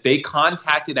said that they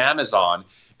contacted Amazon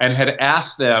and had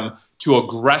asked them to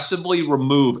aggressively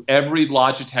remove every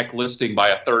Logitech listing by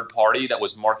a third party that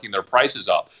was marking their prices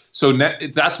up. So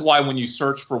that's why when you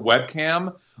search for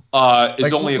webcam,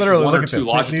 it's only literally one look or at two this.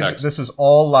 Logitechs. This is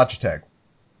all Logitech.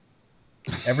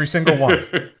 Every single one.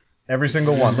 Every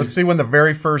single one. Let's see when the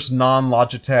very first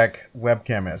non-Logitech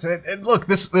webcam is. And look,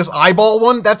 this eyeball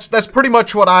one, that's pretty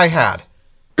much what I had.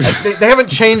 They haven't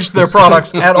changed their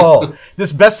products at all.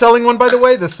 This best-selling one, by the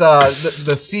way, this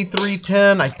the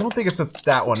C310, I don't think it's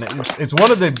that one. It's one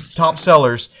of the top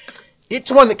sellers.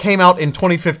 It's one that came out in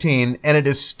 2015, and it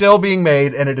is still being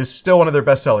made, and it is still one of their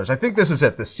best sellers. I think this is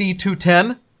it, the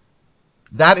C210.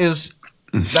 That is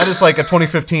like a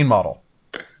 2015 model.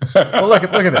 Well, look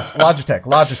at this,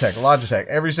 Logitech,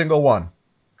 every single one.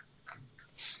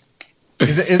 Do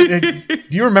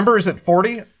you remember? Is it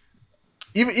 40?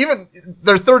 Even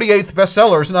their 38th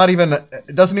bestseller is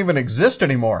it doesn't even exist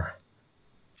anymore.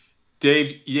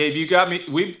 Dave, you got me.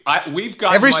 We've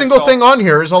got every single thing on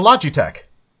here is a Logitech.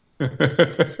 Has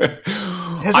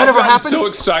that ever happened? I'm so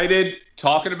excited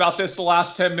talking about this the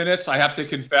last 10 minutes. I have to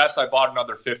confess, I bought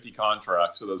another 50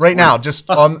 contracts. So right now, just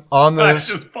on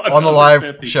the live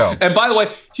 50. Show. And by the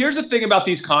way, here's the thing about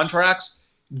these contracts: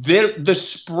 the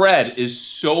spread is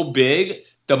so big.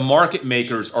 The market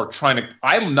makers are trying to.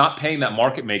 I'm not paying that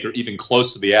market maker even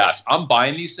close to the ask. I'm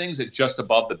buying these things at just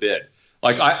above the bid.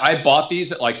 Like I bought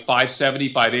these at like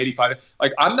 570, 585.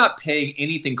 Like I'm not paying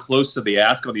anything close to the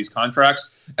ask on these contracts.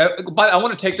 But I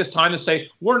want to take this time to say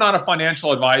we're not a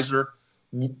financial advisor.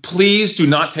 Please do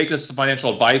not take this as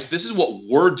financial advice. This is what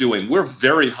we're doing. We're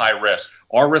very high risk.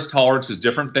 Our risk tolerance is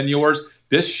different than yours.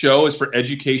 This show is for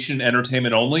education and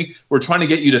entertainment only. We're trying to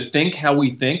get you to think how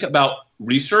we think about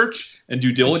research and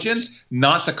due diligence,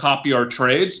 not to copy our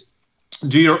trades.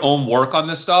 Do your own work on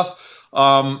this stuff.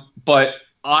 But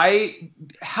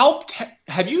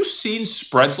have you seen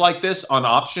spreads like this on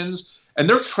options And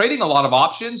they're trading a lot of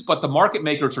options, but the market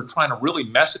makers are trying to really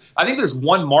mess. I think there's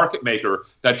one market maker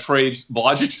that trades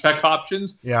Logitech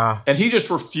options. Yeah. And he just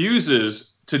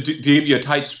refuses to give you a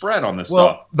tight spread on this stuff.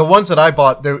 Well, the ones that I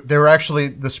bought, they were actually,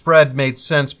 the spread made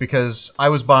sense because I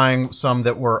was buying some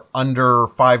that were under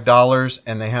 $5,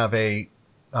 and they have a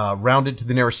rounded to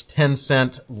the nearest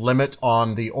 10-cent limit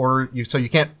on the order. So you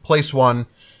can't place one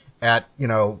at,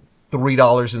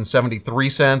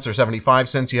 $3.73 or 75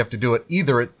 cents. You have to do it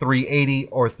either at $3.80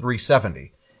 or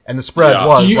 $3.70. And the spread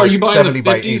was are you buying 70 the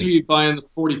 50s by 80. or are you buying the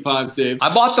 45s, Dave?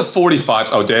 I bought the 45s.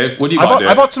 Oh, Dave, what do you buy, Dave?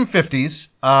 I bought some 50s.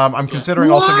 I'm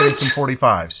considering also getting some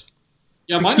 45s.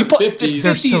 Yeah, mine are 50s.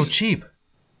 They're so cheap.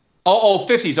 Oh,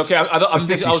 50s. Okay, I was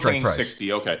thinking price.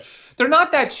 60. Okay. They're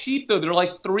not that cheap, though. They're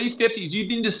like $350. Do you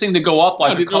need this thing to go up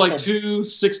like they're like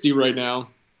 $260 right now.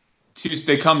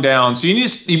 They come down. So you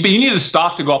need a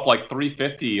stock to go up like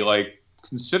 $350, like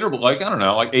considerable, like, I don't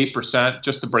know, like 8%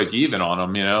 just to break even on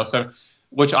them, So,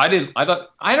 which I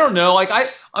don't know. Like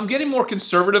I'm getting more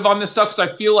conservative on this stuff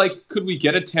because I feel like, could we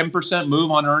get a 10%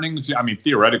 move on earnings? I mean,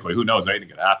 theoretically, who knows? Anything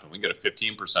could happen. We can get a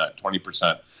 15%,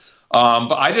 20%.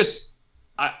 But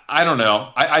I don't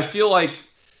know. I feel like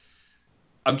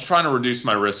I'm trying to reduce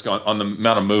my risk on the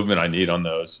amount of movement I need on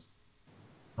those.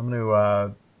 I'm going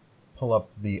to pull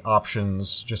up the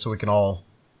options just so we can all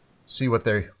see what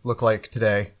they look like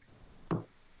today.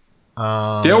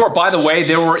 By the way,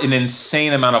 there were an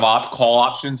insane amount of call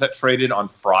options that traded on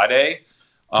Friday.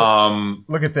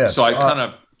 Look at this. So I kind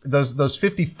of those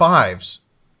 55s,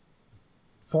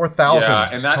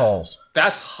 4,000 calls.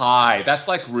 That's high. That's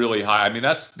like really high. I mean,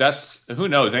 that's who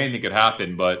knows? Anything could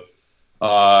happen, but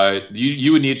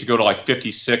you would need to go to like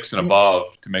 56 and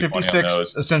above to make 56 money on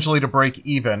those. Essentially to break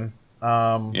even.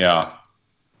 Yeah.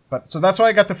 But so that's why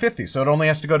I got the 50. So it only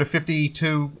has to go to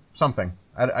 52 something.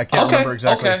 I can't remember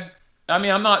exactly. Okay. I mean,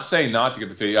 I'm not saying not to get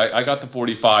the 50. I got the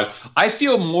 45. I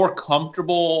feel more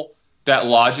comfortable that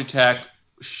Logitech.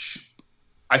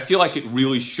 I feel like it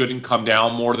really shouldn't come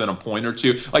down more than a point or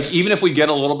two. Like even if we get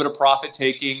a little bit of profit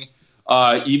taking,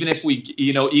 even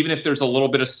if there's a little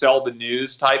bit of sell the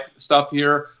news type stuff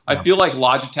here, yeah. I feel like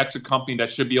Logitech's a company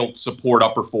that should be able to support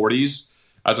upper 40s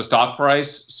as a stock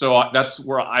price. So that's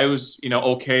where I was,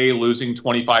 okay losing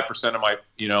 25% of my,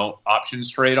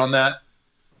 options trade on that.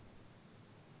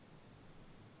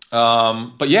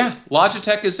 But yeah,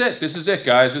 Logitech is it. This is it,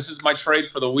 guys. This is my trade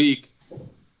for the week.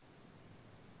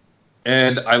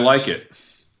 And I like it.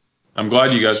 I'm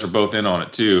glad you guys are both in on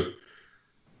it too.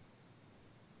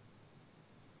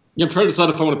 Yeah, I'm trying to decide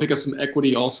if I want to pick up some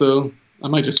equity also. I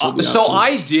might just hold the So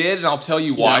options. I did, and I'll tell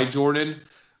you why, Jordan.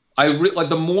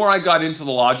 The more I got into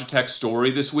the Logitech story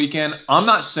this weekend, I'm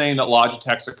not saying that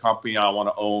Logitech's a company I want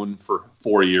to own for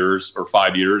 4 years or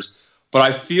 5 years, but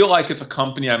I feel like it's a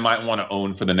company I might want to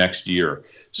own for the next year.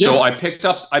 So yeah. I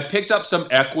picked up some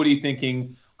equity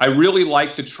thinking I really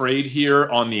like the trade here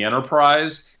on the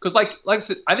enterprise because like I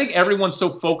said, I think everyone's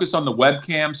so focused on the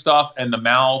webcam stuff and the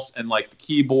mouse and like the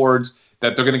keyboards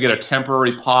that they're going to get a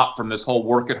temporary pop from this whole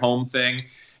work at home thing.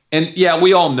 And yeah,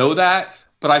 we all know that.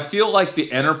 But I feel like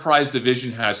the enterprise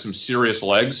division has some serious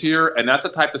legs here, and that's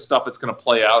the type of stuff that's going to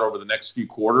play out over the next few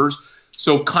quarters.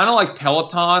 So kind of like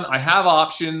Peloton, I have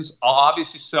options. I'll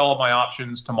obviously sell my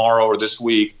options tomorrow or this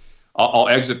week. I'll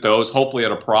exit those, hopefully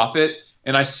at a profit.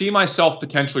 And I see myself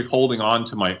potentially holding on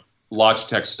to my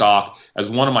Logitech stock as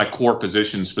one of my core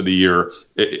positions for the year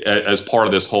as part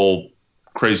of this whole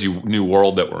crazy new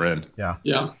world that we're in. Yeah.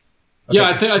 Yeah. Okay. Yeah,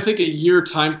 I think a year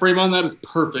time frame on that is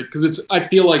perfect because I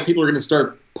feel like people are going to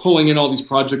start pulling in all these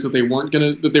projects that they were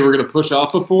going to push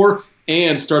off before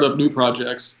and start up new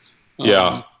projects.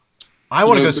 Yeah, I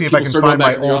want to go see if I can find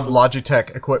my old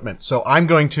Logitech equipment. So I'm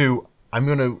going to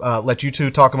let you two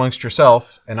talk amongst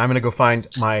yourself, and I'm going to go find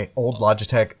my old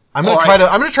Logitech. I'm going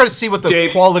to try to see what the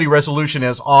quality resolution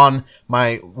is on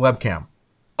my webcam.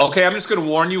 Okay, I'm just going to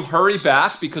warn you, hurry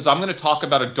back, because I'm going to talk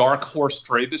about a dark horse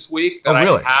trade this week that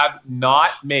I have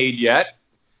not made yet.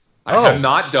 I have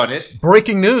not done it.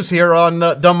 Breaking news here on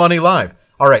Dumb Money Live.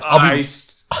 All right, I'll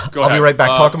be right back.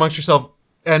 Talk amongst yourself.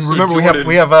 And remember, Jordan,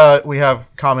 we have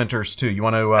commenters, too. You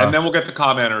want to... and then we'll get the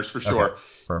commenters, for sure. Okay,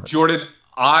 perfect. Jordan,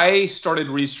 I started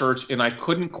research, and I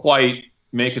couldn't quite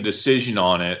make a decision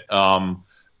on it,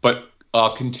 but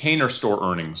Container Store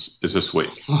earnings is this week.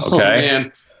 Okay? Oh,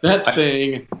 man. That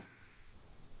thing.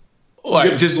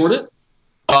 Just sort it?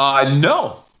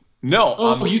 No.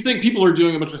 Oh, you think people are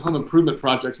doing a bunch of home improvement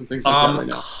projects and things like that right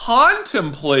now?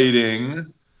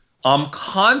 I'm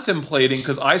contemplating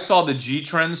because I saw the G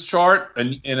Trends chart,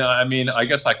 and I mean, I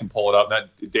guess I can pull it up.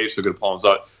 Dave's so good at pulling it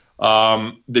up.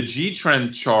 The G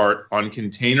Trend chart on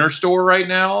Container Store right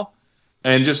now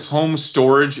and just home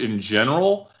storage in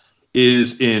general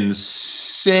is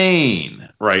insane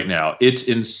right now. It's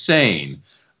insane.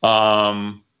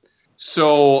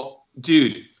 So,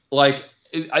 dude, like,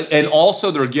 and also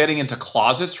they're getting into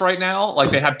closets right now.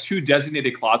 Like, they have 2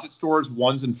 designated closet stores.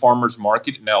 One's in Farmers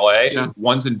Market in LA. Yeah.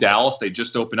 One's in Dallas. They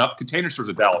just opened up. Container Store's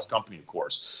a Dallas company, of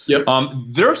course. Yep.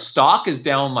 Their stock is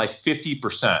down like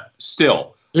 50%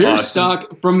 still. Their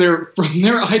stock from their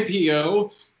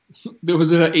IPO that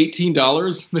was at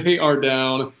 $18. They are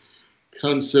down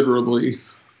considerably.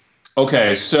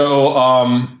 Okay, so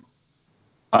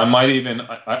I might even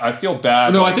I feel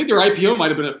bad. No, I think their IPO might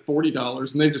have been at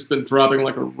 $40, and they've just been dropping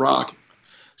like a rock.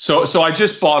 So I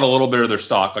just bought a little bit of their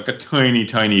stock, like a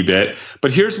tiny bit.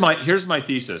 But here's my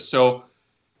thesis. So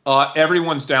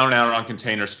everyone's down and out on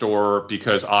Container Store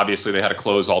because obviously they had to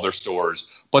close all their stores.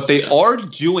 But they are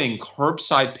doing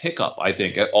curbside pickup, I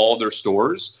think, at all their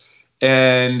stores.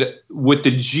 And with the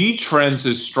G trends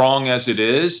as strong as it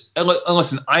is, and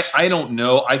listen, I don't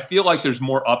know. I feel like there's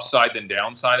more upside than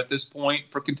downside at this point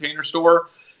for Container Store.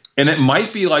 And it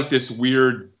might be like this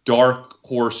weird dark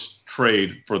horse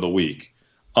trade for the week.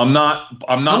 I'm not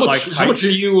how much are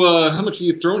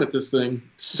you throwing at this thing?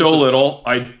 So little.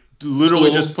 I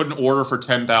literally just put an order for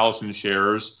 10,000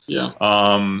 shares. Yeah.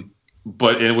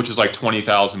 Which is like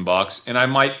 $20,000, and I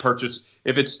might purchase.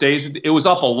 If it stays, it was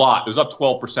up a lot. It was up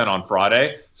 12% on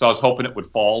Friday. So I was hoping it would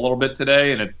fall a little bit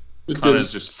today, and it kind of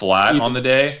is just flat on the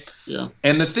day. Yeah.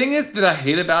 And the thing that I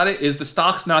hate about it is the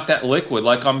stock's not that liquid.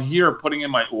 Like, I'm here putting in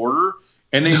my order,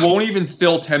 and they won't even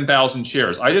fill 10,000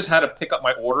 shares. I just had to pick up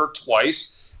my order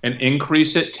twice and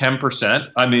increase it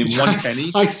 10%. I mean, one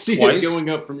penny. I see twice. It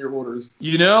going up from your orders.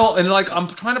 You know, and like, I'm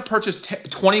trying to purchase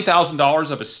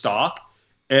 $20,000 of a stock,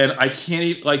 and I can't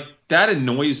even, like, that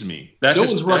annoys me. No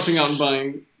one's rushing out and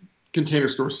buying Container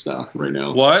Store stock right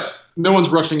now. What? No one's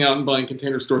rushing out and buying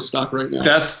Container Store stock right now.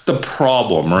 That's the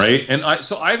problem, right? And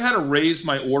so I've had to raise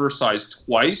my order size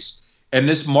twice, and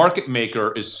this market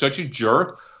maker is such a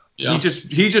jerk. Yeah.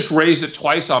 He just raised it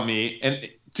twice on me, and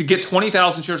to get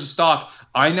 20,000 shares of stock,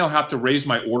 I now have to raise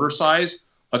my order size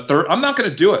a third. I'm not going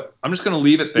to do it. I'm just going to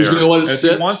leave it there. He's going to let it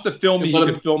sit. If he wants to fill me, he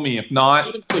can fill me. If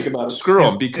not, think about it. Screw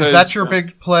him. Because is that your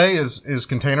big play? Is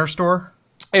Container Store?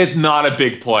 It's not a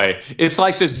big play. It's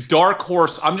like this dark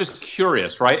horse. I'm just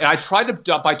curious, right? And I tried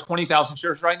to buy 20,000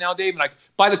 shares right now, Dave.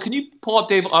 And can you pull up,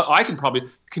 Dave? I can probably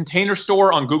Container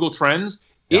Store on Google Trends.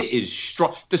 Yeah. It is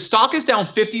strong. The stock is down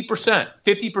 50%,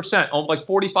 like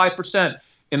 45%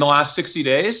 in the last 60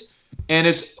 days. And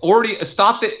it's already a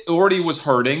stock that already was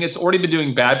hurting. It's already been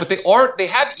doing bad, but they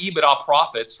have EBITDA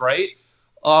profits, right?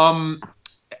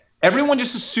 Everyone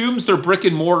just assumes they're brick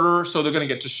and mortar, so they're going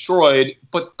to get destroyed.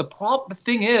 But the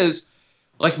thing is,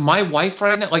 like, my wife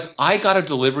right now, like, I got a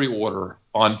delivery order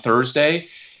on Thursday.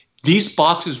 These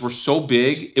boxes were so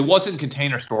big, it wasn't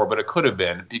Container Store, but it could have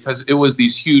been, because it was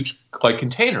these huge, like,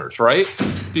 containers, right?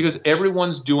 Because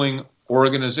everyone's doing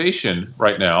organization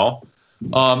right now.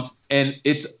 And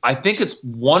I think it's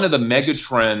one of the mega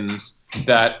trends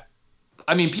that,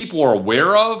 I mean, people are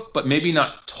aware of, but maybe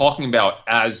not talking about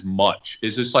as much.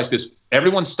 Is just like this,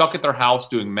 everyone's stuck at their house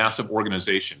doing massive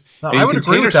organization. No, I would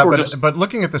agree with that, but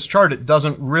looking at this chart, it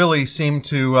doesn't really seem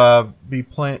to be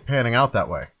panning out that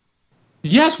way.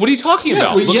 Yes, what are you talking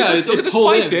about? Well, look at the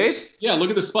spike, Dave. Yeah, look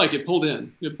at the spike. It pulled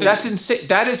in. That's insane.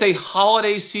 That is a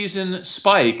holiday season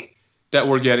spike that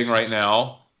we're getting right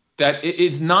now. That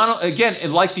it's not,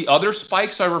 again, like the other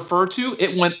spikes I refer to,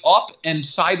 it went up and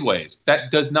sideways.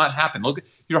 That does not happen. Look,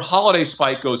 your holiday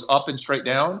spike goes up and straight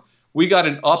down. We got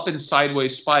an up and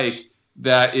sideways spike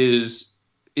that is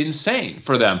insane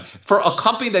for them. For a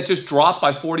company that just dropped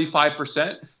by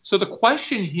 45%. So the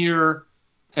question here,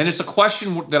 and it's a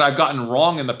question that I've gotten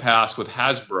wrong in the past with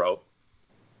Hasbro,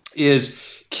 is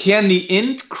can the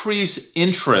increased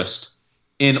interest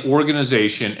in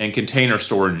organization and Container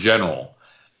Store in general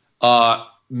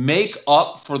make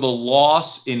up for the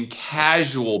loss in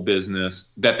casual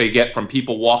business that they get from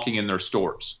people walking in their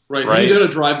stores? Right. Have you done a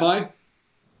drive-by?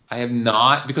 I have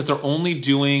not, because they're only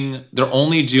doing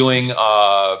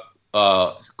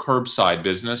curbside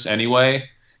business anyway,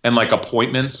 and like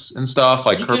appointments and stuff,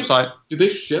 like curbside. Do they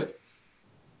ship?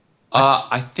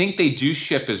 I think they do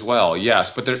ship as well.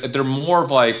 Yes, but they're more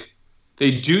of like, they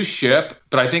do ship,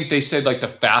 but I think they said like the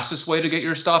fastest way to get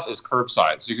your stuff is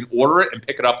curbside. So you can order it and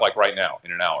pick it up like right now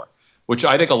in an hour, which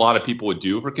I think a lot of people would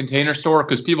do for Container Store,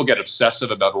 because people get obsessive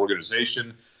about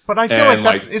organization. But I feel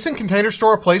like isn't Container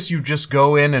Store a place you just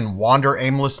go in and wander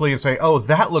aimlessly and say, oh,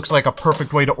 that looks like a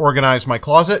perfect way to organize my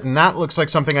closet, and that looks like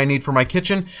something I need for my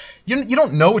kitchen. You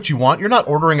don't know what you want. You're not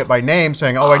ordering it by name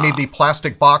saying, oh, I need the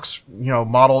plastic box,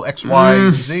 model X,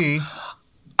 Y, Z.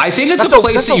 I think it's that's a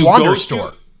place that's that a you Wander go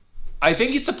store. to. I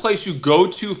think it's a place you go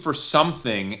to for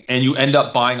something, and you end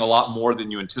up buying a lot more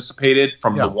than you anticipated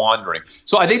from the wandering.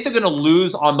 So I think they're going to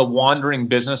lose on the wandering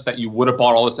business that you would have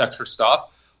bought all this extra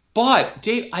stuff. But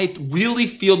Dave, I really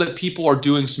feel that people are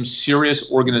doing some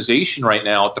serious organization right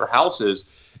now at their houses,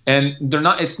 and they're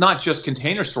not. It's not just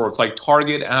Container Store. It's like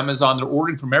Target, Amazon. They're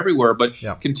ordering from everywhere. But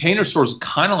Container Store is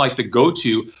kind of like the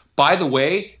go-to. By the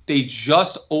way, they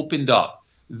just opened up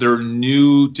their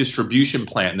new distribution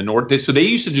plant in the north. So they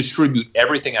used to distribute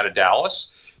everything out of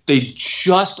Dallas. They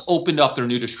just opened up their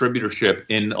new distributorship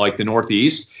in like the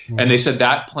Northeast, and they said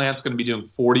that plant's going to be doing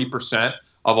 40%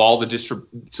 of all the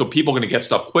so people are going to get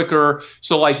stuff quicker.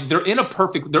 So like they're in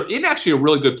actually a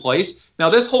really good place. Now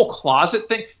this whole closet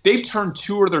thing, they've turned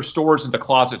 2 of their stores into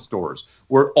closet stores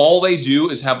where all they do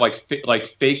is have like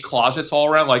fake closets all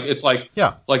around. Like it's like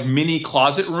mini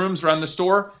closet rooms around the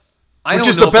store. Which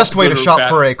is the best way to shop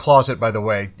for a closet, by the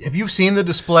way. Have you seen the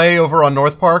display over on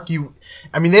North Park?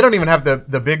 I mean, they don't even have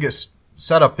the biggest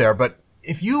setup there, but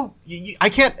if I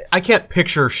can't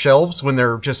picture shelves when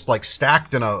they're just like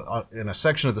stacked in a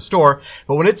section of the store,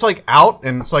 but when it's like out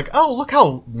and it's like, oh, look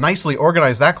how nicely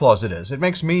organized that closet is. It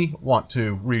makes me want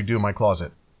to redo my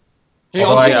closet. Hey,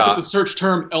 also look at the search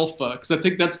term Alpha, because I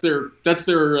think that's their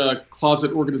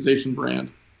closet organization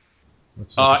brand.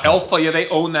 Alpha, they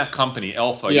own that company.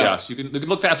 Alpha, yes, you can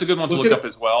look. That's a good one to look up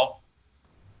as well.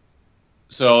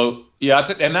 So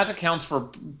and that accounts for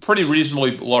pretty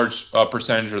reasonably large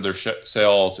percentage of their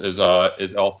sales is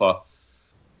Alpha.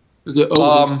 Is it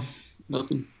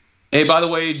nothing? Hey, by the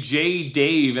way,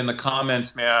 Dave in the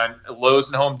comments, man, Lowe's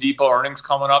and Home Depot earnings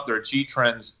coming up. Their G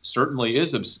trends certainly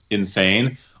is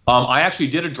insane. I actually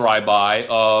did a drive-by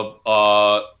of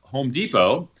Home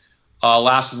Depot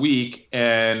last week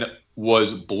and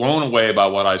was blown away by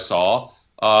what I saw.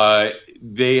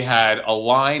 They had a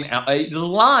line out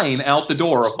the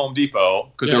door of Home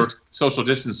Depot because they were social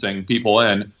distancing people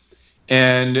in.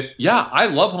 And I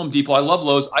love Home Depot. I love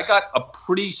Lowe's. I got a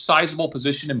pretty sizable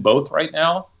position in both right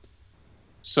now.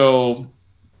 So,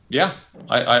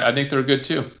 I think they're good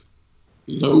too.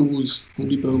 Lowe's, Home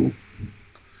Depot.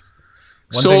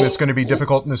 One thing that's going to be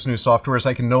difficult in this new software is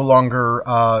I can no longer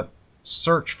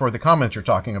search for the comments you're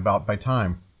talking about by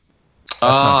time.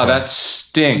 That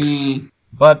stinks.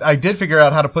 But I did figure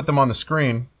out how to put them on the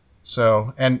screen.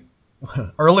 So, and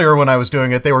earlier when I was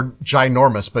doing it, they were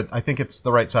ginormous, but I think it's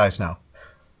the right size now.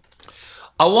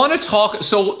 I want to talk.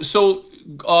 So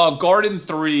Garden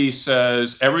 3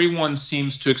 says everyone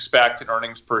seems to expect an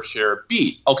earnings per share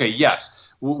beat. Okay, yes,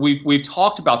 we've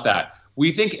talked about that.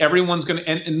 We think everyone's going to,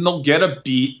 and they'll get a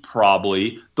beat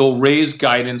probably. They'll raise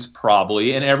guidance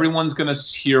probably, and everyone's going to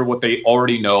hear what they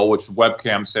already know, which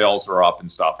webcam sales are up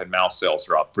and stuff, and mouse sales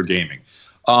are up for gaming.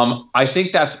 I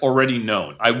think that's already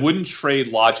known. I wouldn't trade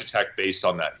Logitech based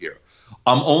on that here.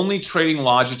 I'm only trading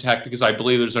Logitech because I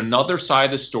believe there's another side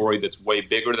of the story that's way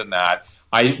bigger than that.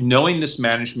 Knowing this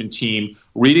management team,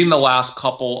 reading the last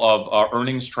couple of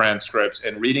earnings transcripts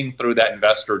and reading through that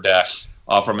investor deck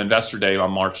from Investor Day on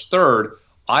March 3rd,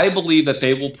 I believe that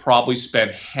they will probably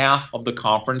spend half of the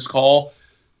conference call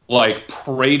like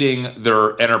parading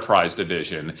their enterprise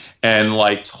division and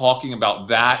like talking about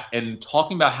that and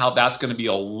talking about how that's going to be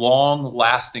a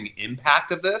long-lasting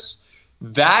impact of this.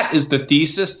 That is the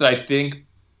thesis that I think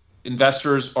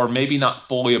investors are maybe not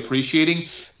fully appreciating.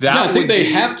 I think they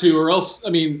have to, or else,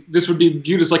 I mean, this would be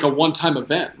viewed as like a one-time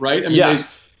event, right? I mean,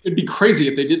 it'd be crazy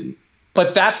if they didn't.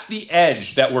 But that's the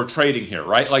edge that we're trading here,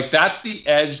 right? Like that's the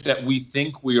edge that we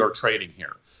think we are trading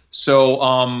here. So,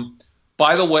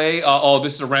 by the way,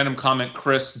 this is a random comment.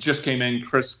 Chris just came in.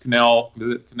 Chris Cannell,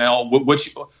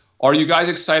 which are you guys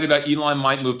excited about Elon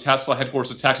might move Tesla headquarters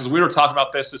to Texas? We were talking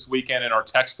about this weekend in our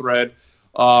text thread.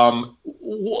 I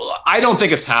don't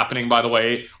think it's happening, by the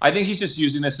way. I think he's just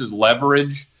using this as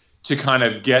leverage to kind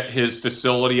of get his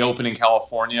facility open in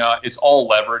California. It's all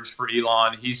leverage for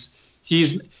Elon.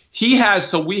 We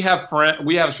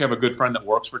actually have a good friend that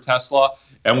works for Tesla,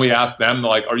 and we asked them,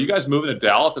 like, are you guys moving to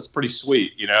Dallas? That's pretty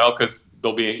sweet, because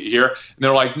they'll be here. And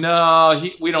they're like, no,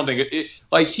 we don't think it.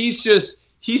 Like, he says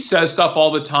stuff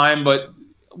all the time, but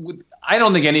I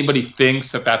don't think anybody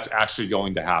thinks that that's actually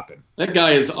going to happen. That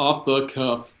guy is off the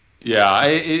cuff. Yeah,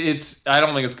 I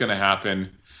don't think it's going to happen.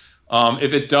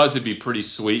 If it does, it'd be pretty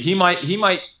sweet. He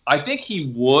might. I think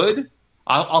he would.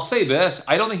 I'll say this.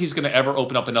 I don't think he's going to ever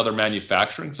open up another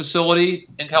manufacturing facility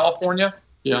in California.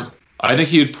 Yeah. I think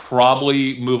he'd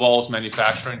probably move all his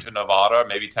manufacturing to Nevada,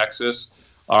 maybe Texas.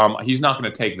 He's not going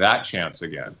to take that chance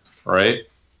again, right?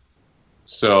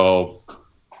 So.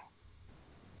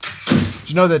 Did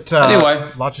you know that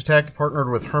anyway, Logitech partnered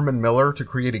with Herman Miller to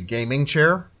create a gaming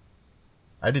chair?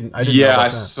 I didn't know Yeah, I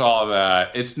about that. saw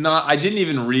that. It's not. I didn't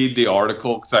even read the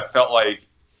article because I felt like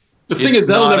the thing is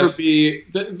that'll never be.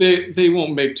 They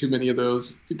won't make too many of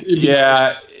those.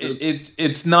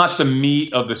 It's not the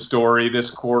meat of the story this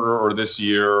quarter or this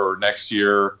year or next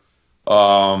year.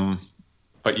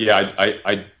 But yeah,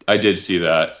 I did see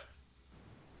that.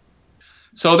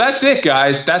 So that's it,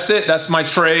 guys. That's it. That's my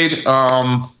trade.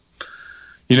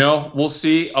 We'll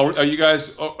see. Are you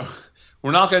guys?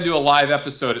 We're not going to do a live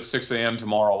episode at 6 a.m.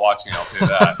 tomorrow watching. I'll say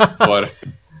that.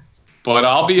 but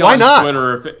I'll be on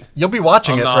Twitter. You'll be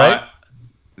watching it, right?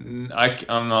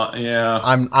 I'm not. Yeah.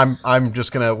 I'm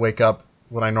just gonna wake up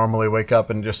when I normally wake up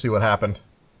and just see what happened.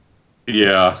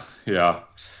 Yeah.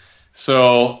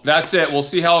 So that's it. We'll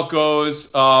see how it goes.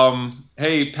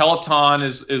 Hey, Peloton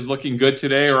is looking good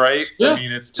today, right? Yeah. I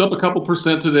mean, it's up a couple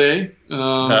 % today.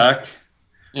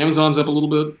 Amazon's up a little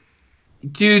bit.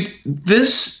 Dude,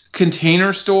 this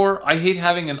Container Store, I hate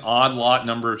having an odd lot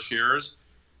number of shares.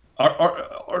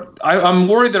 I'm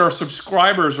worried that our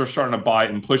subscribers are starting to buy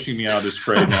it and pushing me out of this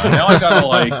trade now. Now I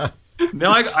gotta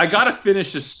I gotta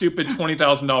finish this stupid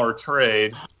 $20,000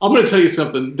 trade. I'm gonna tell you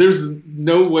something. There's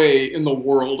no way in the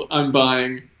world I'm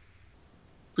buying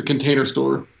the Container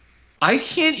Store. I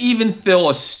can't even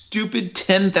fill a stupid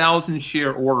 10,000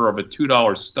 share order of a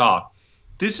 $2 stock.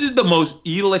 This is the most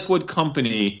illiquid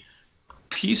company,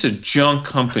 piece of junk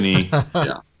company.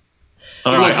 Yeah.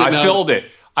 All right, I filled it.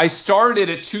 I started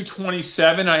at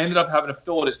 227. I ended up having to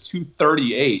fill it at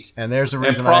 238. And there's a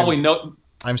reason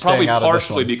I'm staying out of this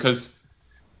one. Because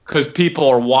people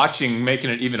are watching, making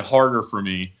it even harder for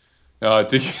me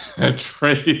to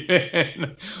trade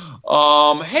in.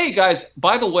 Hey guys,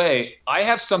 by the way, I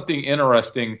have something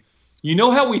interesting. You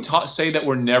know how we say that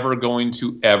we're never going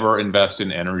to ever invest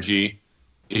in energy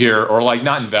here, or like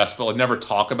not invest, but like never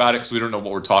talk about it because we don't know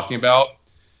what we're talking about.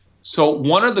 So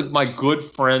one of my good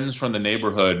friends from the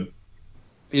neighborhood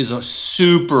is a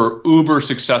super uber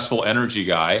successful energy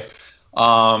guy,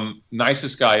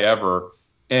 nicest guy ever.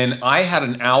 And I had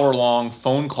an hour-long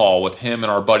phone call with him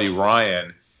and our buddy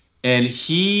Ryan, and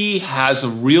he has a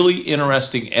really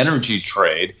interesting energy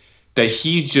trade that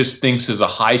he just thinks is a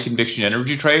high conviction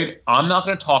energy trade. I'm not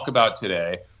going to talk about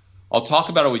today. I'll talk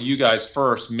about it with you guys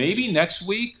first. Maybe next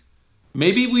week.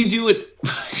 Maybe we do it.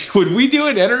 Would we do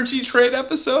an energy trade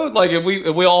episode? Like if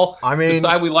we all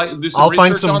decide we like do some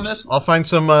research on this? I'll find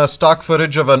some stock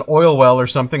footage of an oil well or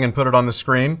something and put it on the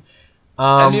screen.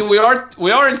 I mean, we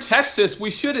are in Texas.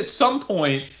 We should at some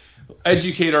point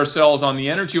educate ourselves on the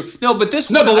energy. No, but the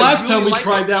last time we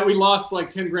tried that, we lost like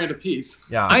 10 grand a piece.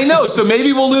 Yeah, I know. So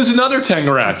maybe we'll lose another 10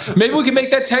 grand. Maybe we can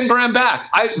make that 10 grand back.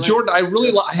 Jordan,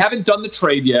 I haven't done the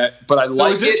trade yet, but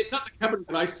like it. It's not the company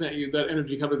that I sent you, that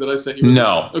energy company that I sent you.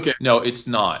 No. Okay. No, it's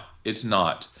not. It's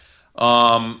not.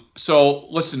 So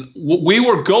listen, we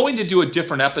were going to do a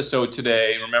different episode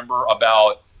today. Remember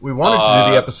about. We wanted to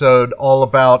do the episode all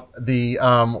about the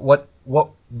what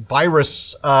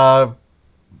virus.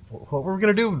 What were we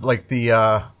gonna do? Like the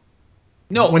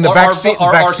when the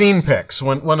vaccine picks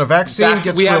when a vaccine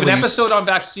gets we have released. An episode on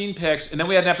vaccine picks, and then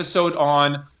we had an episode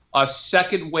on a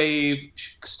second wave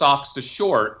stocks to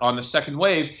short on the second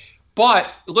wave. But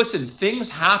listen, things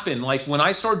happen. Like when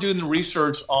I started doing the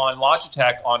research on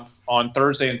Logitech on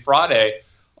Thursday and Friday,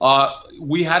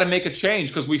 we had to make a change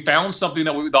because we found something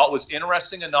that we thought was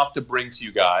interesting enough to bring to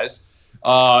you guys.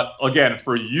 Again,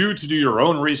 for you to do your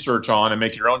own research on and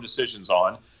make your own decisions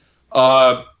on.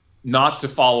 Not to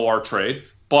follow our trade,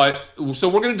 but so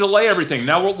we're going to delay everything.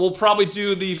 Now we'll probably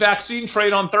do the vaccine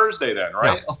trade on Thursday then,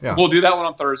 right? Yeah. We'll do that one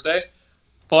on Thursday.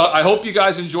 But I hope you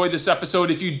guys enjoyed this episode.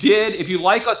 If you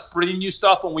like us bringing you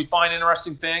stuff when we find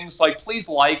interesting things, like please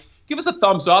give us a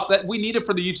thumbs up. That we need it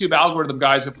for the YouTube algorithm,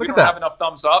 guys. If we don't have enough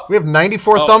thumbs up, we have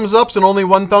 94 thumbs ups and only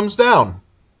 1 thumbs down.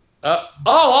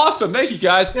 Awesome! Thank you,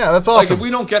 guys. Yeah, that's awesome. Like, if we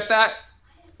don't get that,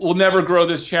 we'll never grow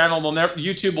this channel.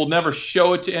 YouTube will never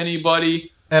show it to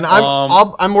anybody. And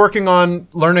I'm working on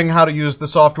learning how to use the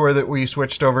software that we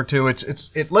switched over to.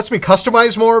 It lets me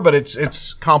customize more, but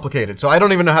it's complicated. So I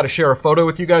don't even know how to share a photo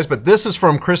with you guys. But this is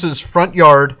from Chris's front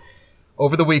yard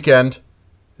over the weekend.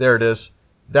 There it is.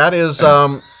 That is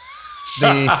the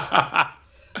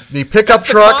pickup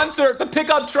truck concert. The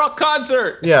pickup truck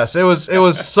concert. Yes, it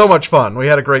was so much fun. We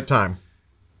had a great time.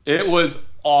 It was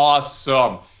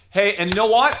awesome. Hey, and you know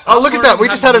what? Oh, look at that. We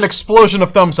just had an explosion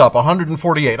of thumbs up,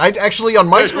 148. I actually, on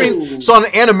my screen, saw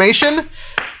an animation.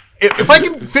 If I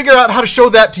can figure out how to show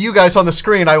that to you guys on the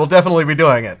screen, I will definitely be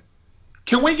doing it.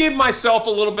 Can we give myself a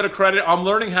little bit of credit? I'm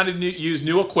learning how to use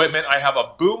new equipment. I have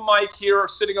a boom mic here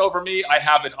sitting over me. I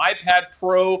have an iPad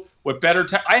Pro with better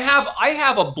tech. I have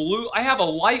a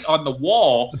light on the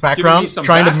wall. The background,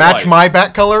 trying to match my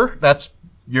back color. That's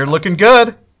You're looking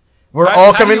good. We're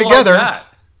all coming together.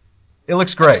 It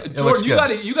looks great. Jordan, it looks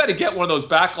good. You got to get one of those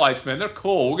backlights, man. They're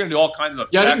cool. We're gonna do all kinds of.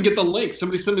 Yeah, I didn't get the link.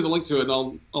 Somebody send me the link to it, and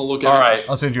I'll look at it. All right,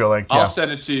 I'll send you a link. I'll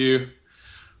send it to you.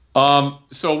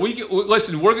 So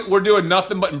listen. We're doing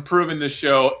nothing but improving this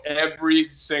show every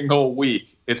single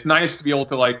week. It's nice to be able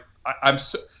to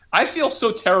I feel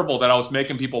so terrible that I was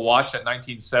making people watch that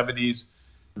 1970s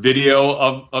video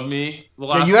of me.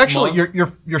 Yeah, you actually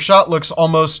your shot looks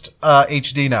almost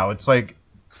HD now. It's like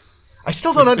I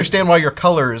still don't understand why your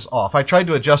color is off. I tried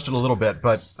to adjust it a little bit,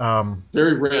 but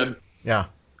very red. Yeah,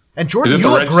 and Jordan, you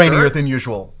look grainier than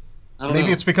usual.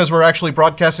 Maybe it's because we're actually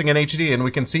broadcasting in HD and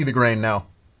we can see the grain now.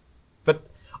 But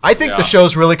I think the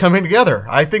show's really coming together.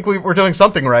 I think we're doing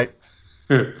something right.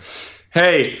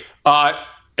 Hey,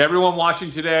 everyone watching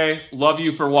today, love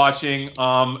you for watching.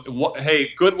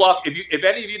 Hey, good luck. If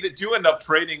any of you that do end up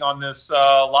trading on this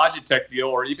Logitech deal,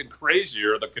 or even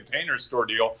crazier, the Container Store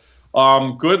deal,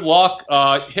 good luck.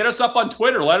 Hit us up on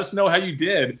Twitter. Let us know how you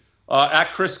did.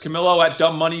 At Chris Camillo, at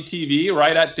Dumb Money TV,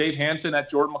 right? At Dave Hansen, at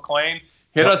Jordan McClain.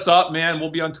 Hit us up, man.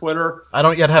 We'll be on Twitter. I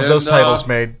don't yet have those titles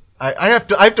made. I have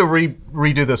to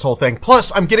redo this whole thing.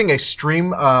 Plus, I'm getting a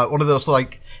stream, one of those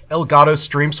like Elgato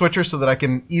stream switchers, so that I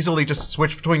can easily just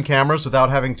switch between cameras without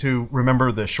having to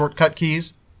remember the shortcut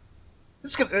keys.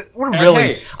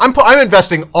 I'm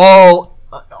investing all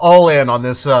in on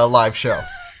this live show.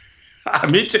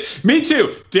 Me too. Me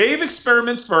too. Dave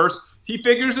experiments first. He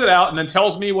figures it out and then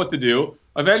tells me what to do.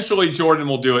 Eventually, Jordan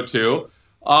will do it too.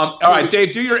 All right,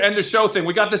 Dave, do your end of show thing.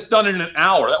 We got this done in an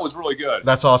hour. That was really good.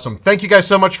 That's awesome. Thank you guys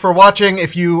so much for watching.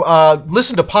 If you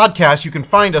listen to podcasts, you can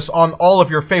find us on all of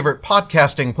your favorite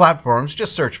podcasting platforms.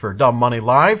 Just search for Dumb Money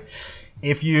Live.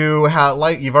 If you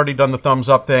you've already done the thumbs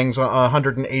up things.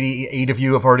 188 of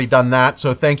you have already done that.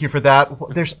 So thank you for that.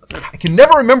 I can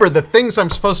never remember the things I'm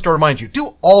supposed to remind you.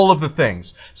 Do all of the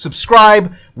things.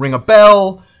 Subscribe, ring a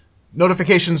bell,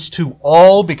 notifications to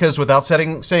all, because without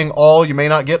saying all, you may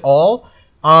not get all.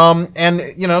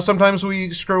 And you know, sometimes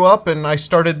we screw up, and I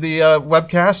started the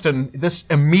webcast and this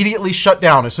immediately shut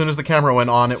down as soon as the camera went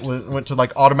on. It went to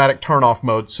like automatic turn off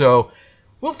mode. So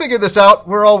we'll figure this out.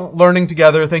 We're all learning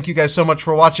together. Thank you guys so much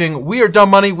for watching. We are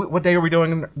Dumb Money. What day are we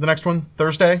doing the next one?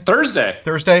 Thursday? Thursday.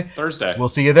 Thursday? Thursday. We'll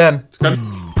see you then.